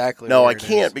stock. See exactly. No, where I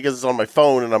can't because it's on my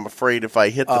phone, and I'm afraid if I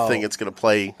hit the thing, it's going to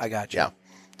play. I got you. Yeah,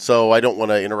 so I don't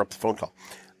want to interrupt the phone call.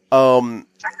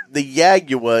 The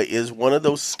Jaguar is one of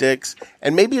those sticks,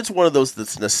 and maybe it's one of those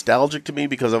that's nostalgic to me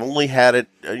because I've only had it,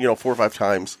 4 or 5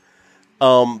 times.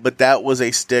 But that was a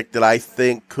stick that I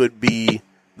think could be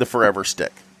the Forever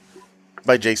Stick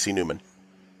by J.C. Newman.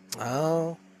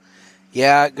 Oh.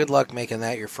 Yeah, good luck making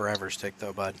that your forever stick,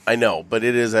 though, bud. I know, but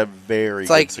it is a very It's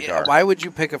good like, cigar. why would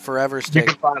you pick a forever You stick?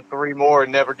 can find 3 more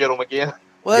and never get them again.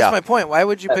 Well, that's Yeah. my point. Why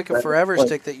would you pick a That's forever right.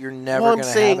 stick that you're never Well, I'm going to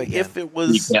have saying again? if it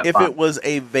You can't find was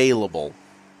available,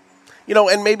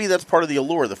 and maybe that's part of the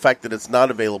allure. The fact that it's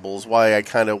not available is why I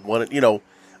kind of want it.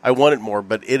 I want it more,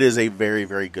 but it is a very,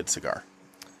 very good cigar.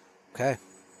 Okay.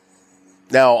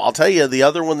 Now, I'll tell you the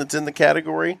other one that's in the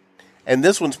category, and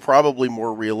this one's probably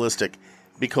more realistic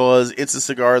because it's a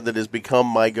cigar that has become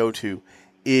my go-to.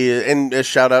 And a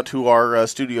shout out to our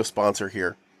studio sponsor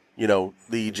here,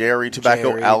 the JRE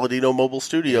Tobacco JRE. Aladino Mobile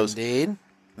Studios, Indeed.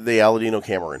 the Aladino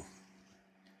Cameron.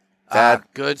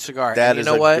 Good cigar. That And is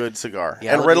you know a what? good cigar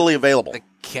Yeah, and readily available. The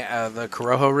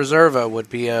Corojo Reserva would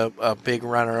be a big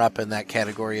runner-up in that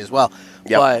category as well.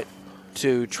 Yep. But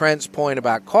to Trent's point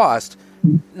about cost,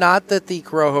 not that the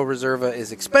Corojo Reserva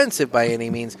is expensive by any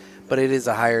means, but it is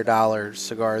a higher dollar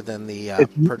cigar than the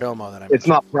Perdomo that I mentioned. It's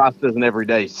not priced as an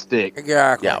everyday stick.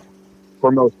 Exactly. Yeah.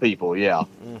 For most people, yeah.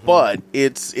 Mm-hmm. But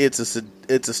it's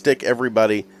a stick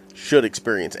everybody should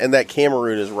experience, and that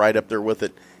Cameroon is right up there with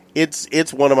it.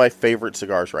 It's one of my favorite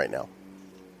cigars right now.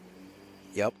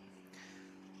 Yep.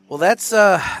 Well, that's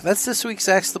this week's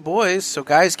Ask the Boys. So,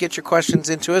 guys, get your questions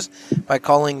into us by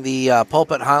calling the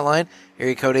Pulpit Hotline,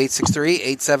 area code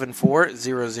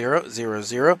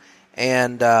 863-874-0000,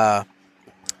 and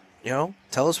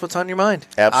tell us what's on your mind.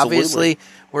 Absolutely. Obviously,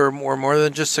 we're more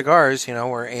than just cigars.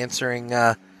 We're answering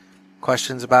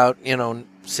questions about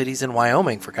cities in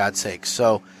Wyoming, for God's sake.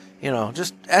 So,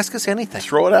 just ask us anything.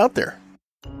 Throw it out there.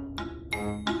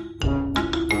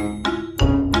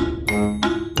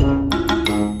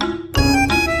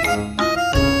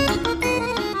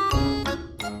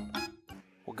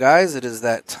 Well, guys, it is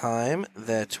that time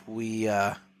that we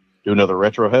Do another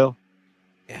retro hell?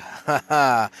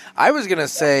 I was going to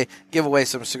say give away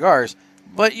some cigars,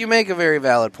 but you make a very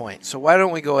valid point. So why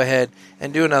don't we go ahead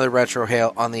and do another retro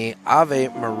hail on the Ave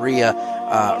Maria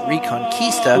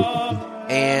Reconquista?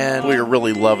 And Well, you're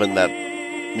really loving that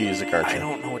music, aren't you? I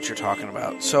don't know what you're talking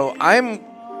about. So I'm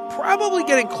probably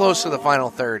getting close to the final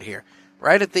third here,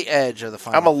 right at the edge of the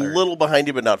final I'm a third. little behind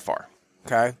you, but not far.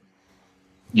 Okay.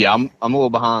 Yeah, I'm a little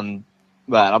behind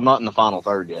that. I'm not in the final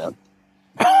third yet.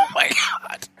 Oh, my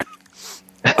God.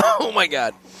 Oh, my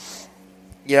God.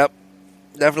 Yep.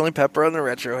 Definitely pepper on the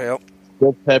retro hail.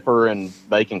 Still pepper and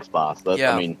baking spice. That's,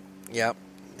 Yeah. I mean, Yep.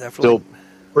 Definitely. still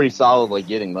pretty solidly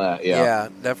getting that. Yeah,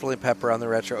 definitely pepper on the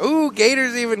retro. Ooh,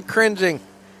 Gator's even cringing.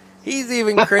 He's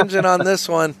even cringing on this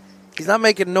one. He's not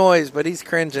making noise, but he's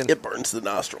cringing. It burns the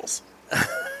nostrils.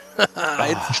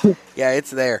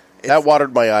 It's there. That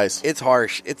watered my eyes. It's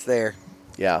harsh. It's there.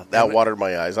 Yeah, that watered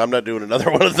my eyes. I'm not doing another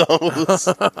one of those.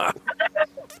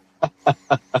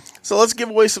 So let's give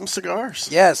away some cigars.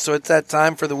 Yeah, so it's that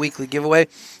time for the weekly giveaway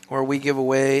where we give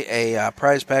away a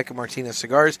prize pack of Martinez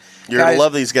cigars. You're going to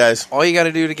love these guys. All you got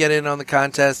to do to get in on the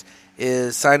contest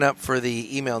is sign up for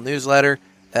the email newsletter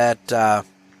that, I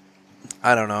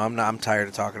don't know, I'm tired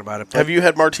of talking about it. But Have you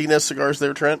had Martinez cigars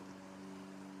there, Trent?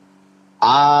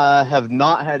 I have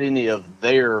not had any of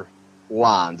their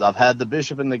lines. I've had the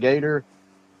Bishop and the Gator.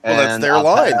 Well, that's and their I've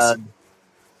lines. had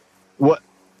what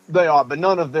they are, but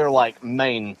none of their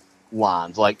main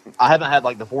lines. Like I haven't had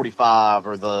the 45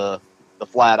 or the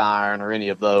flat iron or any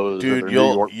of those. Dude,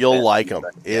 you'll like them.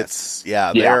 It's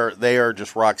they are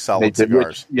just rock solid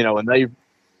cigars. Which, and we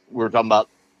were talking about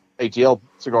ATL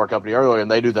Cigar Company earlier, and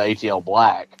they do the ATL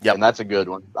Black, and that's a good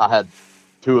one. I had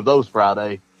 2 of those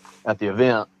Friday at the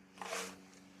event.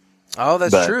 Oh,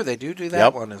 that's true. They do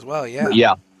that one as well.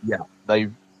 Yeah.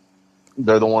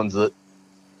 They're the ones that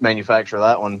manufacture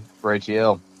that one for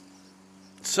ATL.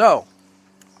 So,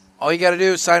 all you got to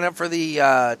do is sign up for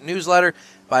the newsletter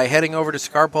by heading over to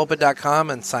cigarpulpit.com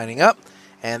and signing up,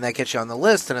 and that gets you on the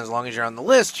list. And as long as you're on the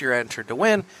list, you're entered to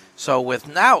win. So,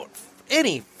 without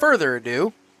any further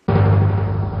ado,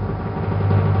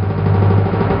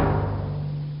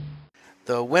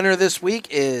 the winner this week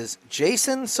is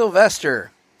Jason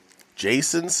Sylvester.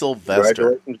 Jason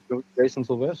Sylvester. Congratulations to Jason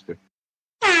Sylvester.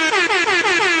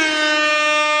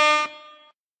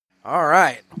 All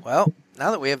right. Well,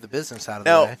 now that we have the business out of the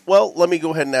way. Well, let me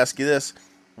go ahead and ask you this.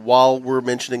 While we're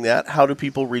mentioning that, how do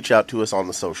people reach out to us on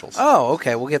the socials? Oh,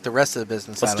 okay. We'll get the rest of the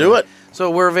business Let's out of the do way. it. So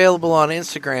we're available on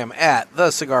Instagram at The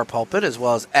Cigar Pulpit, as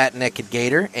well as at Naked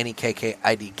Gator,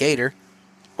 Nekkid Gator.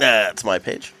 That's my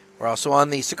page. We're also on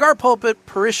the Cigar Pulpit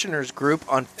Parishioners group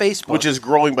on Facebook. Which is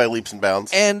growing by leaps and bounds.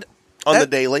 And on the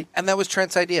daily. And that was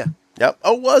Trent's idea. Yep.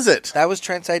 Oh, was it? That was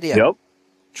Trent's idea. Yep.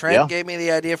 Trent gave me the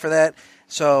idea for that.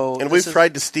 So, and we've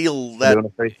tried to steal that doing a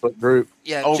Facebook group.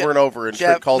 Yeah, over and over, and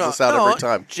Trent calls us out every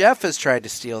time. Jeff has tried to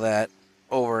steal that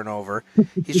over and over.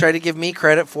 He's tried to give me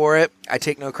credit for it. I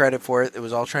take no credit for it. It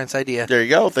was all Trent's idea. There you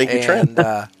go. Thank you, Trent.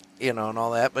 And, and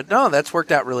all that. But no, that's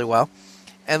worked out really well.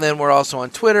 And then we're also on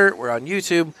Twitter. We're on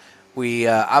YouTube. We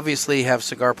obviously have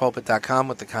cigarpulpit.com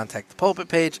with the Contact the Pulpit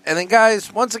page. And then,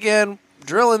 guys, once again,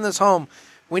 drilling this home.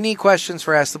 We need questions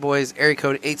for Ask the Boys. Area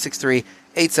code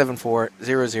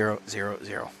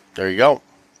 863-874-0000. There you go.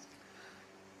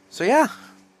 So, yeah.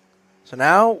 So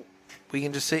now we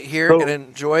can just sit here and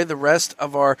enjoy the rest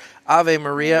of our Ave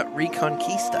Maria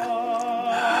Reconquista.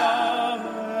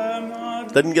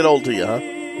 Doesn't get old to you, huh?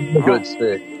 Good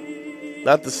stick.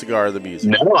 Not the cigar, the music.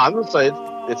 No, I'm going to say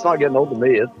it's not getting old to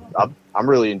me. I'm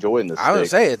really enjoying this. I was going to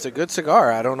say, it's a good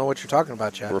cigar. I don't know what you're talking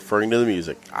about, Jeff. Referring to the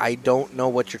music. I don't know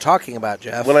what you're talking about,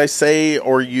 Jeff. When I say,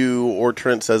 or you, or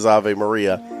Trent says Ave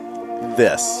Maria,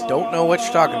 this. Don't know what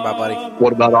you're talking about, buddy.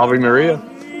 What about Ave Maria?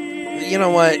 You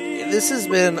know what? This has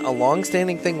been a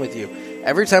long-standing thing with you.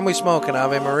 Every time we smoke an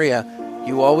Ave Maria,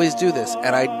 you always do this,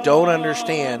 and I don't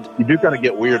understand. You do kind of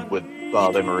get weird with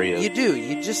Ave Maria. You do.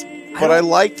 You just... But I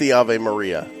like the Ave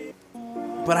Maria.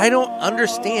 But I don't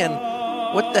understand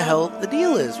what the hell the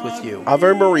deal is with you.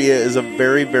 Ave Maria is a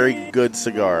very, very good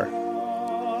cigar.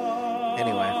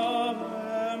 Anyway.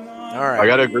 All right. I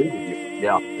got to agree with you.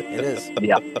 Yeah. It is.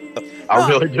 Yeah. I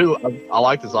really do. I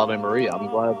like this Ave Maria. I'm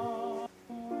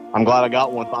glad I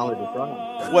got one finally to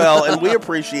try. Well, and we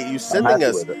appreciate you sending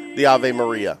us the Ave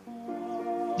Maria.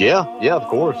 Yeah, of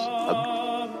course.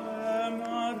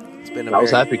 It's been I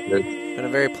was happy to. Been a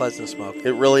very pleasant smoke.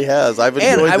 It really has. I've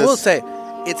enjoyed and I this. will say,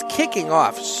 it's kicking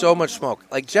off so much smoke.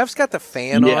 Like, Jeff's got the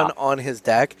fan on his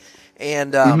deck,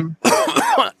 and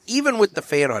even with the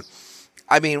fan on,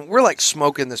 I mean, we're like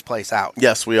smoking this place out.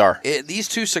 Yes, we are. These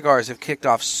two cigars have kicked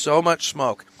off so much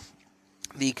smoke.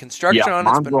 The construction on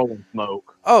it's been rolling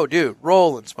smoke. Oh, dude,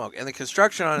 rolling smoke, and the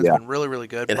construction on it's been really, really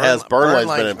good. It has. Burn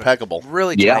line's been impeccable.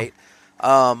 Really tight.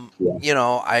 You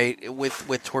know,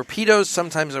 with torpedoes,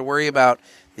 sometimes I worry about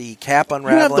the cap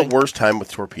unraveling. You have the worst time with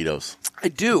torpedoes. I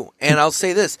do, and I'll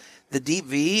say this: the deep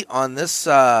V on this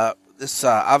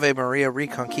Ave Maria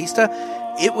Reconquista,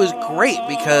 it was great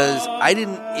because I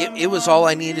didn't. It was all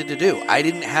I needed to do. I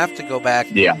didn't have to go back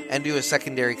and do a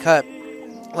secondary cut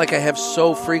like I have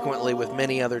so frequently with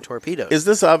many other torpedoes. Is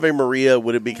this Ave Maria?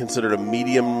 Would it be considered a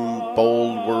medium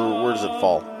bold? Where does it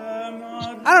fall?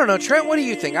 I don't know, Trent. What do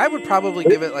you think? I would probably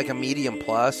give it like a medium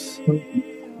plus.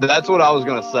 That's what I was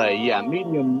going to say. Yeah,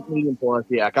 medium plus.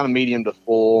 Yeah, kind of medium to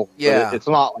full. Yeah, it's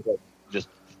not like a just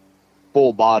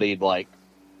full bodied like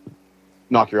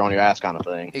knock you on your ass kind of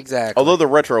thing. Exactly. Although the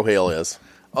retro hail is.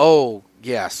 Oh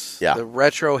yes. Yeah. The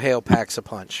retro hail packs a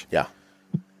punch. Yeah.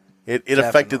 It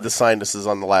affected the sinuses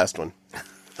on the last one.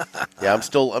 Yeah, I'm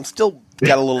still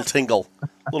got a little tingle, a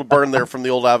little burn there from the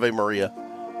old Ave Maria.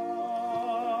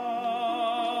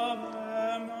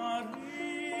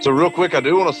 So real quick, I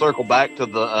do want to circle back to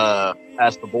the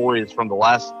Ask the Boys from the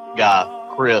last guy,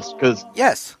 Chris, because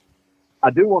yes, I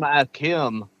do want to ask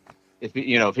him if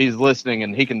if he's listening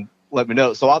and he can let me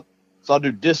know. So I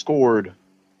do Discord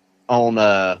on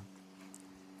the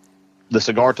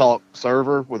Cigar Talk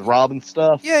server with Rob and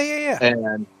stuff. Yeah.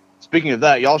 And speaking of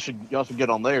that, y'all should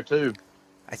get on there too.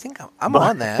 I think I'm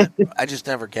on that. I just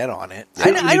never get on it.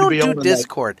 I don't do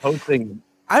Discord. Posting.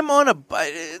 I'm on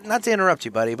not to interrupt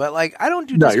you, buddy, but like I don't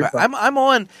do Discord. I'm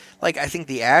on like I think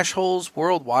the Ashholes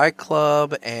Worldwide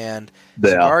Club and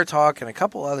Cigar Talk and a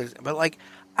couple others, but like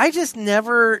I just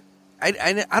never.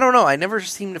 I don't know. I never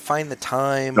seem to find the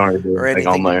time or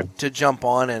anything to jump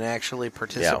on and actually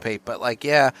participate. Yeah. But like,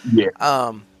 I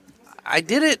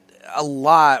did it a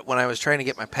lot when I was trying to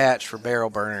get my patch for barrel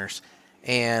burners.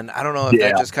 And I don't know if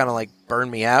that just kind of like burned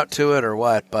me out to it or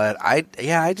what, but I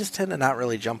just tend to not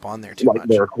really jump on there too much.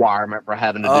 The requirement for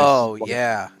having to do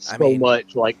so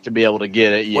much like to be able to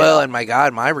get it. Yeah. Well, and my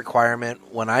God, my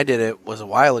requirement when I did it was a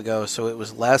while ago, so it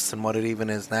was less than what it even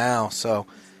is now. So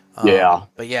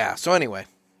but yeah. So anyway,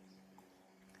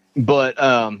 but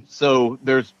so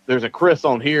there's a Chris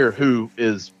on here who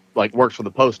is like works for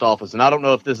the post office, and I don't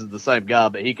know if this is the same guy,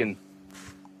 but he can.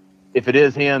 If it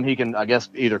is him, he can, I guess,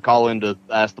 either call in to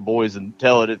Ask the Boys and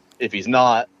tell it if he's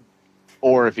not,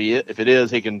 or if it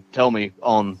is, he can tell me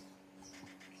on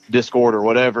Discord or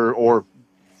whatever, or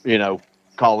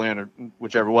call in or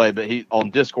whichever way. But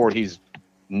on Discord, he's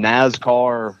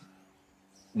NASCAR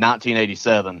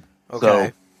 1987. Okay.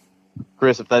 So,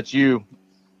 Chris, if that's you,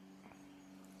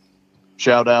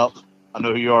 shout out. I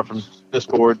know who you are from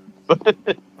Discord.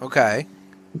 Okay.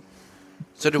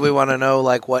 So do we want to know,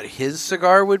 like, what his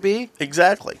cigar would be?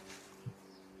 Exactly.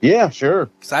 Yeah, sure.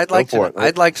 Because I'd like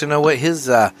to know what his,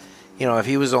 if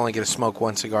he was only going to smoke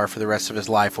one cigar for the rest of his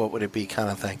life, what would it be, kind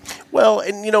of thing. Well,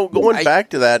 and going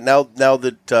back to that now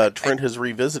that Trent has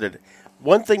revisited,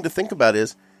 one thing to think about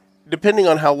is, depending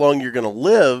on how long you're going to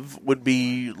live, would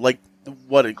be like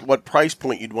what price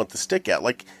point you'd want the stick at.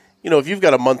 Like, if you've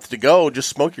got a month to go, just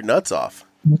smoke your nuts off.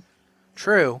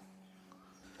 True.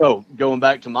 Oh, going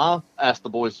back to my Ask the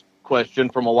Boys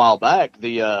question from a while back,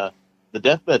 the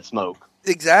deathbed smoke.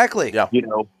 Exactly. Yeah.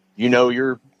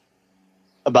 You're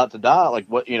about to die. Like,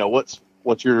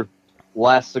 what's your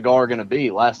last cigar going to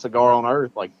be? Last cigar on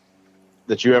earth, like,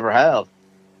 that you ever have?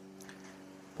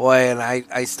 Boy, and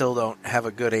I still don't have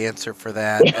a good answer for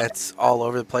that. That's all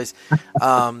over the place.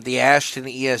 The Ashton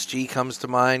ESG comes to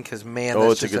mind because, man,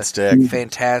 that's it's just a good stick.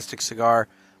 Fantastic cigar.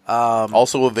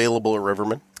 Also available at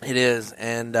Riverman. It is.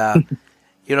 And, I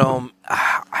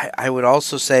would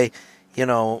also say,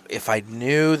 if I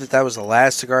knew that was the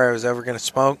last cigar I was ever going to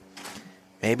smoke,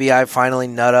 maybe I finally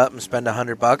nut up and spend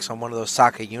 $100 on one of those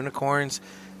Saka unicorns.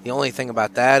 The only thing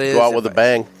about that is, go out with a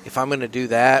bang. If I'm going to do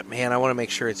that, man, I want to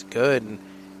make sure it's good.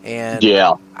 And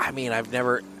yeah, I mean, I've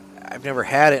never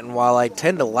had it, and while I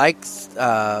tend to like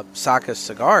Saka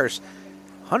cigars,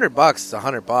 $100 is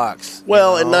 $100.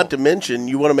 Well, and not to mention,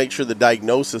 you want to make sure the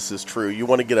diagnosis is true. You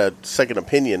want to get a second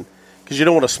opinion because you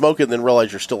don't want to smoke it and then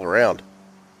realize you're still around.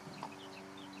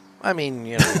 I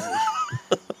mean,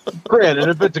 granted,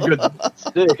 if it's a good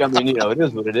stick, I mean, it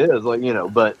is what it is. Like,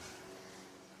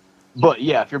 but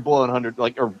yeah, if you're blowing 100,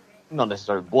 like, or not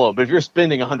necessarily blow, but if you're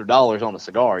spending $100 on a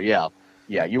cigar, yeah,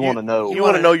 you want to know. You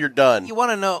want to know you're done. You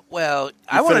want to know. Well,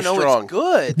 I want to know it's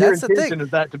good. That's the thing. Your intention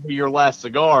is that to be your last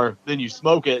cigar. Then you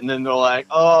smoke it, and then they're like,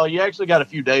 "Oh, you actually got a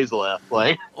few days left."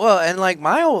 Like, well, and like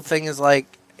my whole thing is like,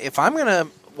 if I'm gonna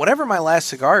whatever my last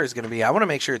cigar is gonna be, I want to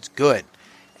make sure it's good.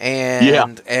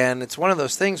 And it's one of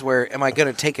those things where, am I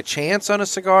gonna take a chance on a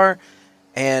cigar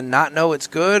and not know it's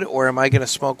good, or am I gonna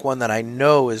smoke one that I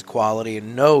know is quality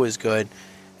and know is good?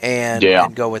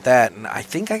 And go with that. And I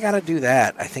think I got to do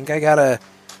that. I think I got to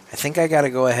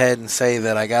go ahead and say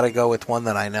that I got to go with one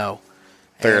that I know.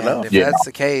 Fair enough. If that's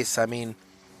the case, I mean,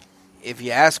 if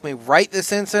you ask me right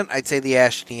this instant, I'd say the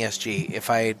Ashton ESG. If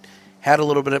I had a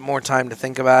little bit more time to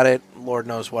think about it, Lord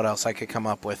knows what else I could come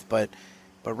up with. But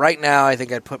right now, I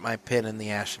think I'd put my pin in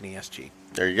the Ashton ESG.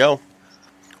 There you go.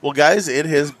 Well, guys, it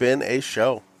has been a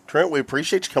show. Trent, we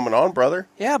appreciate you coming on, brother.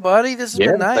 Yeah, buddy. This has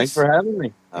been nice. Thanks for having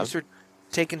me. Thanks for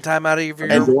taking time out of your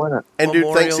and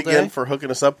dude, thanks again for hooking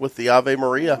us up with the Ave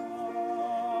Maria.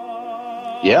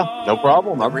 Yeah, no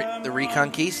problem. The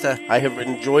Reconquista. I have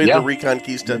enjoyed the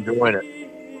Reconquista. I'm enjoying it.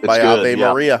 It's by good, Ave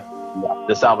Maria. Yeah,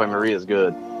 this Ave Maria is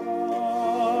good.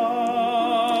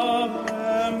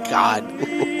 God.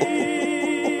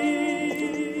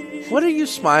 What are you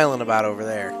smiling about over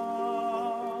there?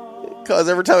 Because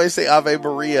every time I say Ave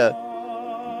Maria,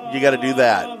 you got to do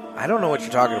that. I don't know what you're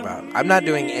talking about. I'm not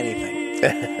doing anything.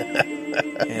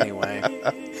 Anyway.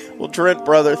 Well, Trent,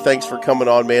 brother, thanks for coming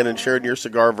on, man, and sharing your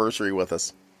cigar-versary with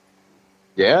us.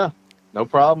 Yeah, no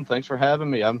problem. Thanks for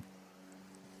having me. I've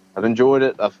enjoyed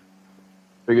it. I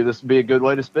figured this would be a good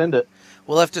way to spend it.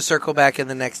 We'll have to circle back in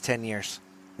the next 10 years.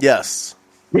 Yes.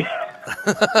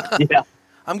 Yeah.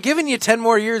 I'm giving you 10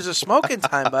 more years of smoking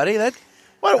time, buddy.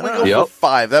 Why don't we go for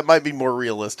 5? That might be more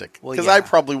realistic. Because I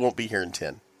probably won't be here in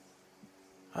 10.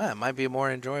 It might be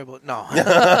more enjoyable. No.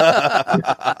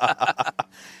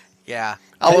 Yeah.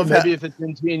 Maybe if it's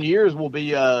in 10 years, we'll be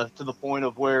to the point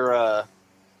of where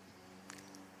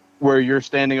you're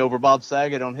standing over Bob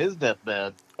Saget on his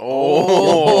deathbed.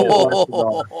 Oh.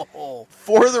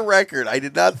 For the record, I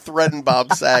did not threaten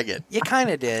Bob Saget. You kind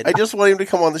of did. I just want him to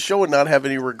come on the show and not have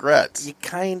any regrets. You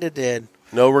kind of did.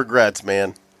 No regrets,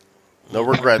 man. No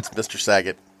regrets, Mr.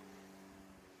 Saget.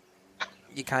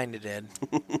 You kind of did.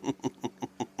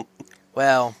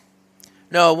 Well,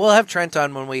 no, we'll have Trent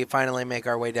on when we finally make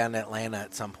our way down to Atlanta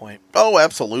at some point. Oh,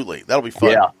 absolutely. That'll be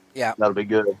fun. Yeah. That'll be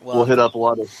good. We'll hit up a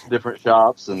lot of different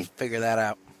shops and figure that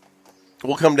out.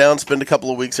 We'll come down, spend a couple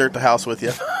of weeks here at the house with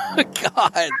you.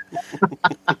 God.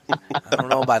 I don't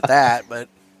know about that, but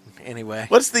anyway.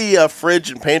 What's the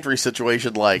fridge and pantry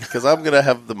situation like? Because I'm going to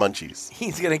have the munchies.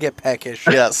 He's going to get peckish.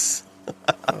 Yes.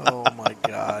 Oh, my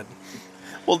God.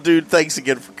 Well, dude, thanks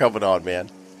again for coming on, man.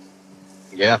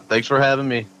 Yeah, thanks for having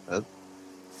me.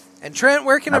 And Trent,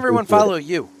 where can everyone follow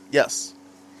you? Yes.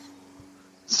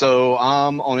 So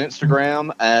I'm on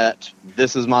Instagram at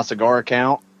This Is My Cigar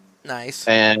account. Nice.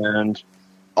 And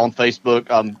on Facebook,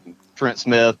 I'm Trent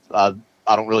Smith. I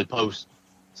don't really post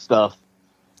stuff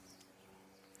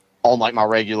on like my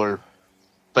regular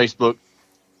Facebook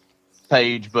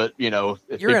page, but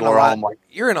if You're in people a are lot. on like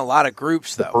You're in a lot of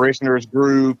groups the though. parishioners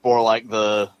group or like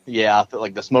the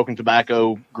smoking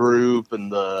tobacco group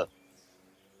and the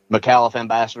McAuliffe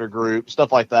ambassador group,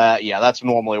 stuff like that. Yeah, that's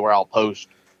normally where I'll post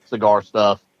cigar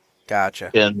stuff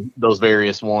Gotcha. in those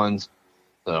various ones.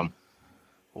 So,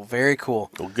 Well, very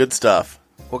cool. Well, good stuff.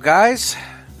 Well, guys,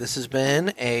 this has been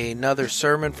another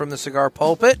sermon from the Cigar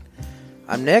Pulpit.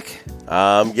 I'm Nick.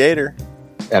 I'm Gator.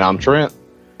 And I'm Trent.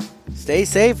 Stay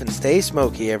safe and stay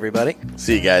smoky, everybody.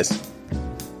 See you guys.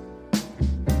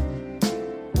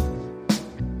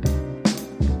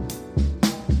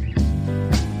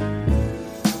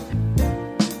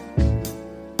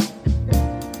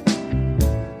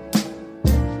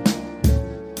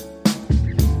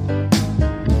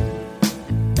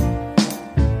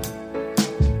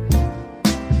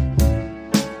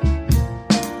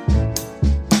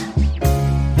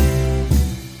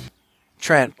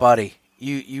 Trent, buddy,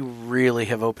 you really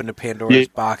have opened a Pandora's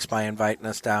box by inviting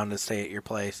us down to stay at your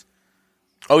place.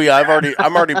 Oh yeah,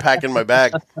 I'm already packing my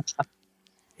bag.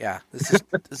 Yeah,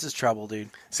 this is trouble, dude.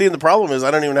 See, and the problem is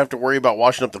I don't even have to worry about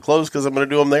washing up the clothes because I'm going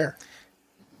to do them there.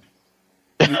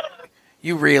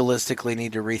 You realistically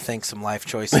need to rethink some life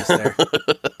choices there.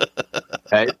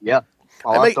 Hey, yeah.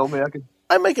 Told me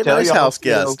I make a nice house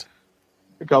guest.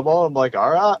 Come on, I'm like,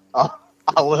 all right,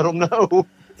 I'll let them know.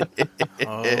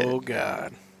 Oh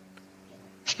God.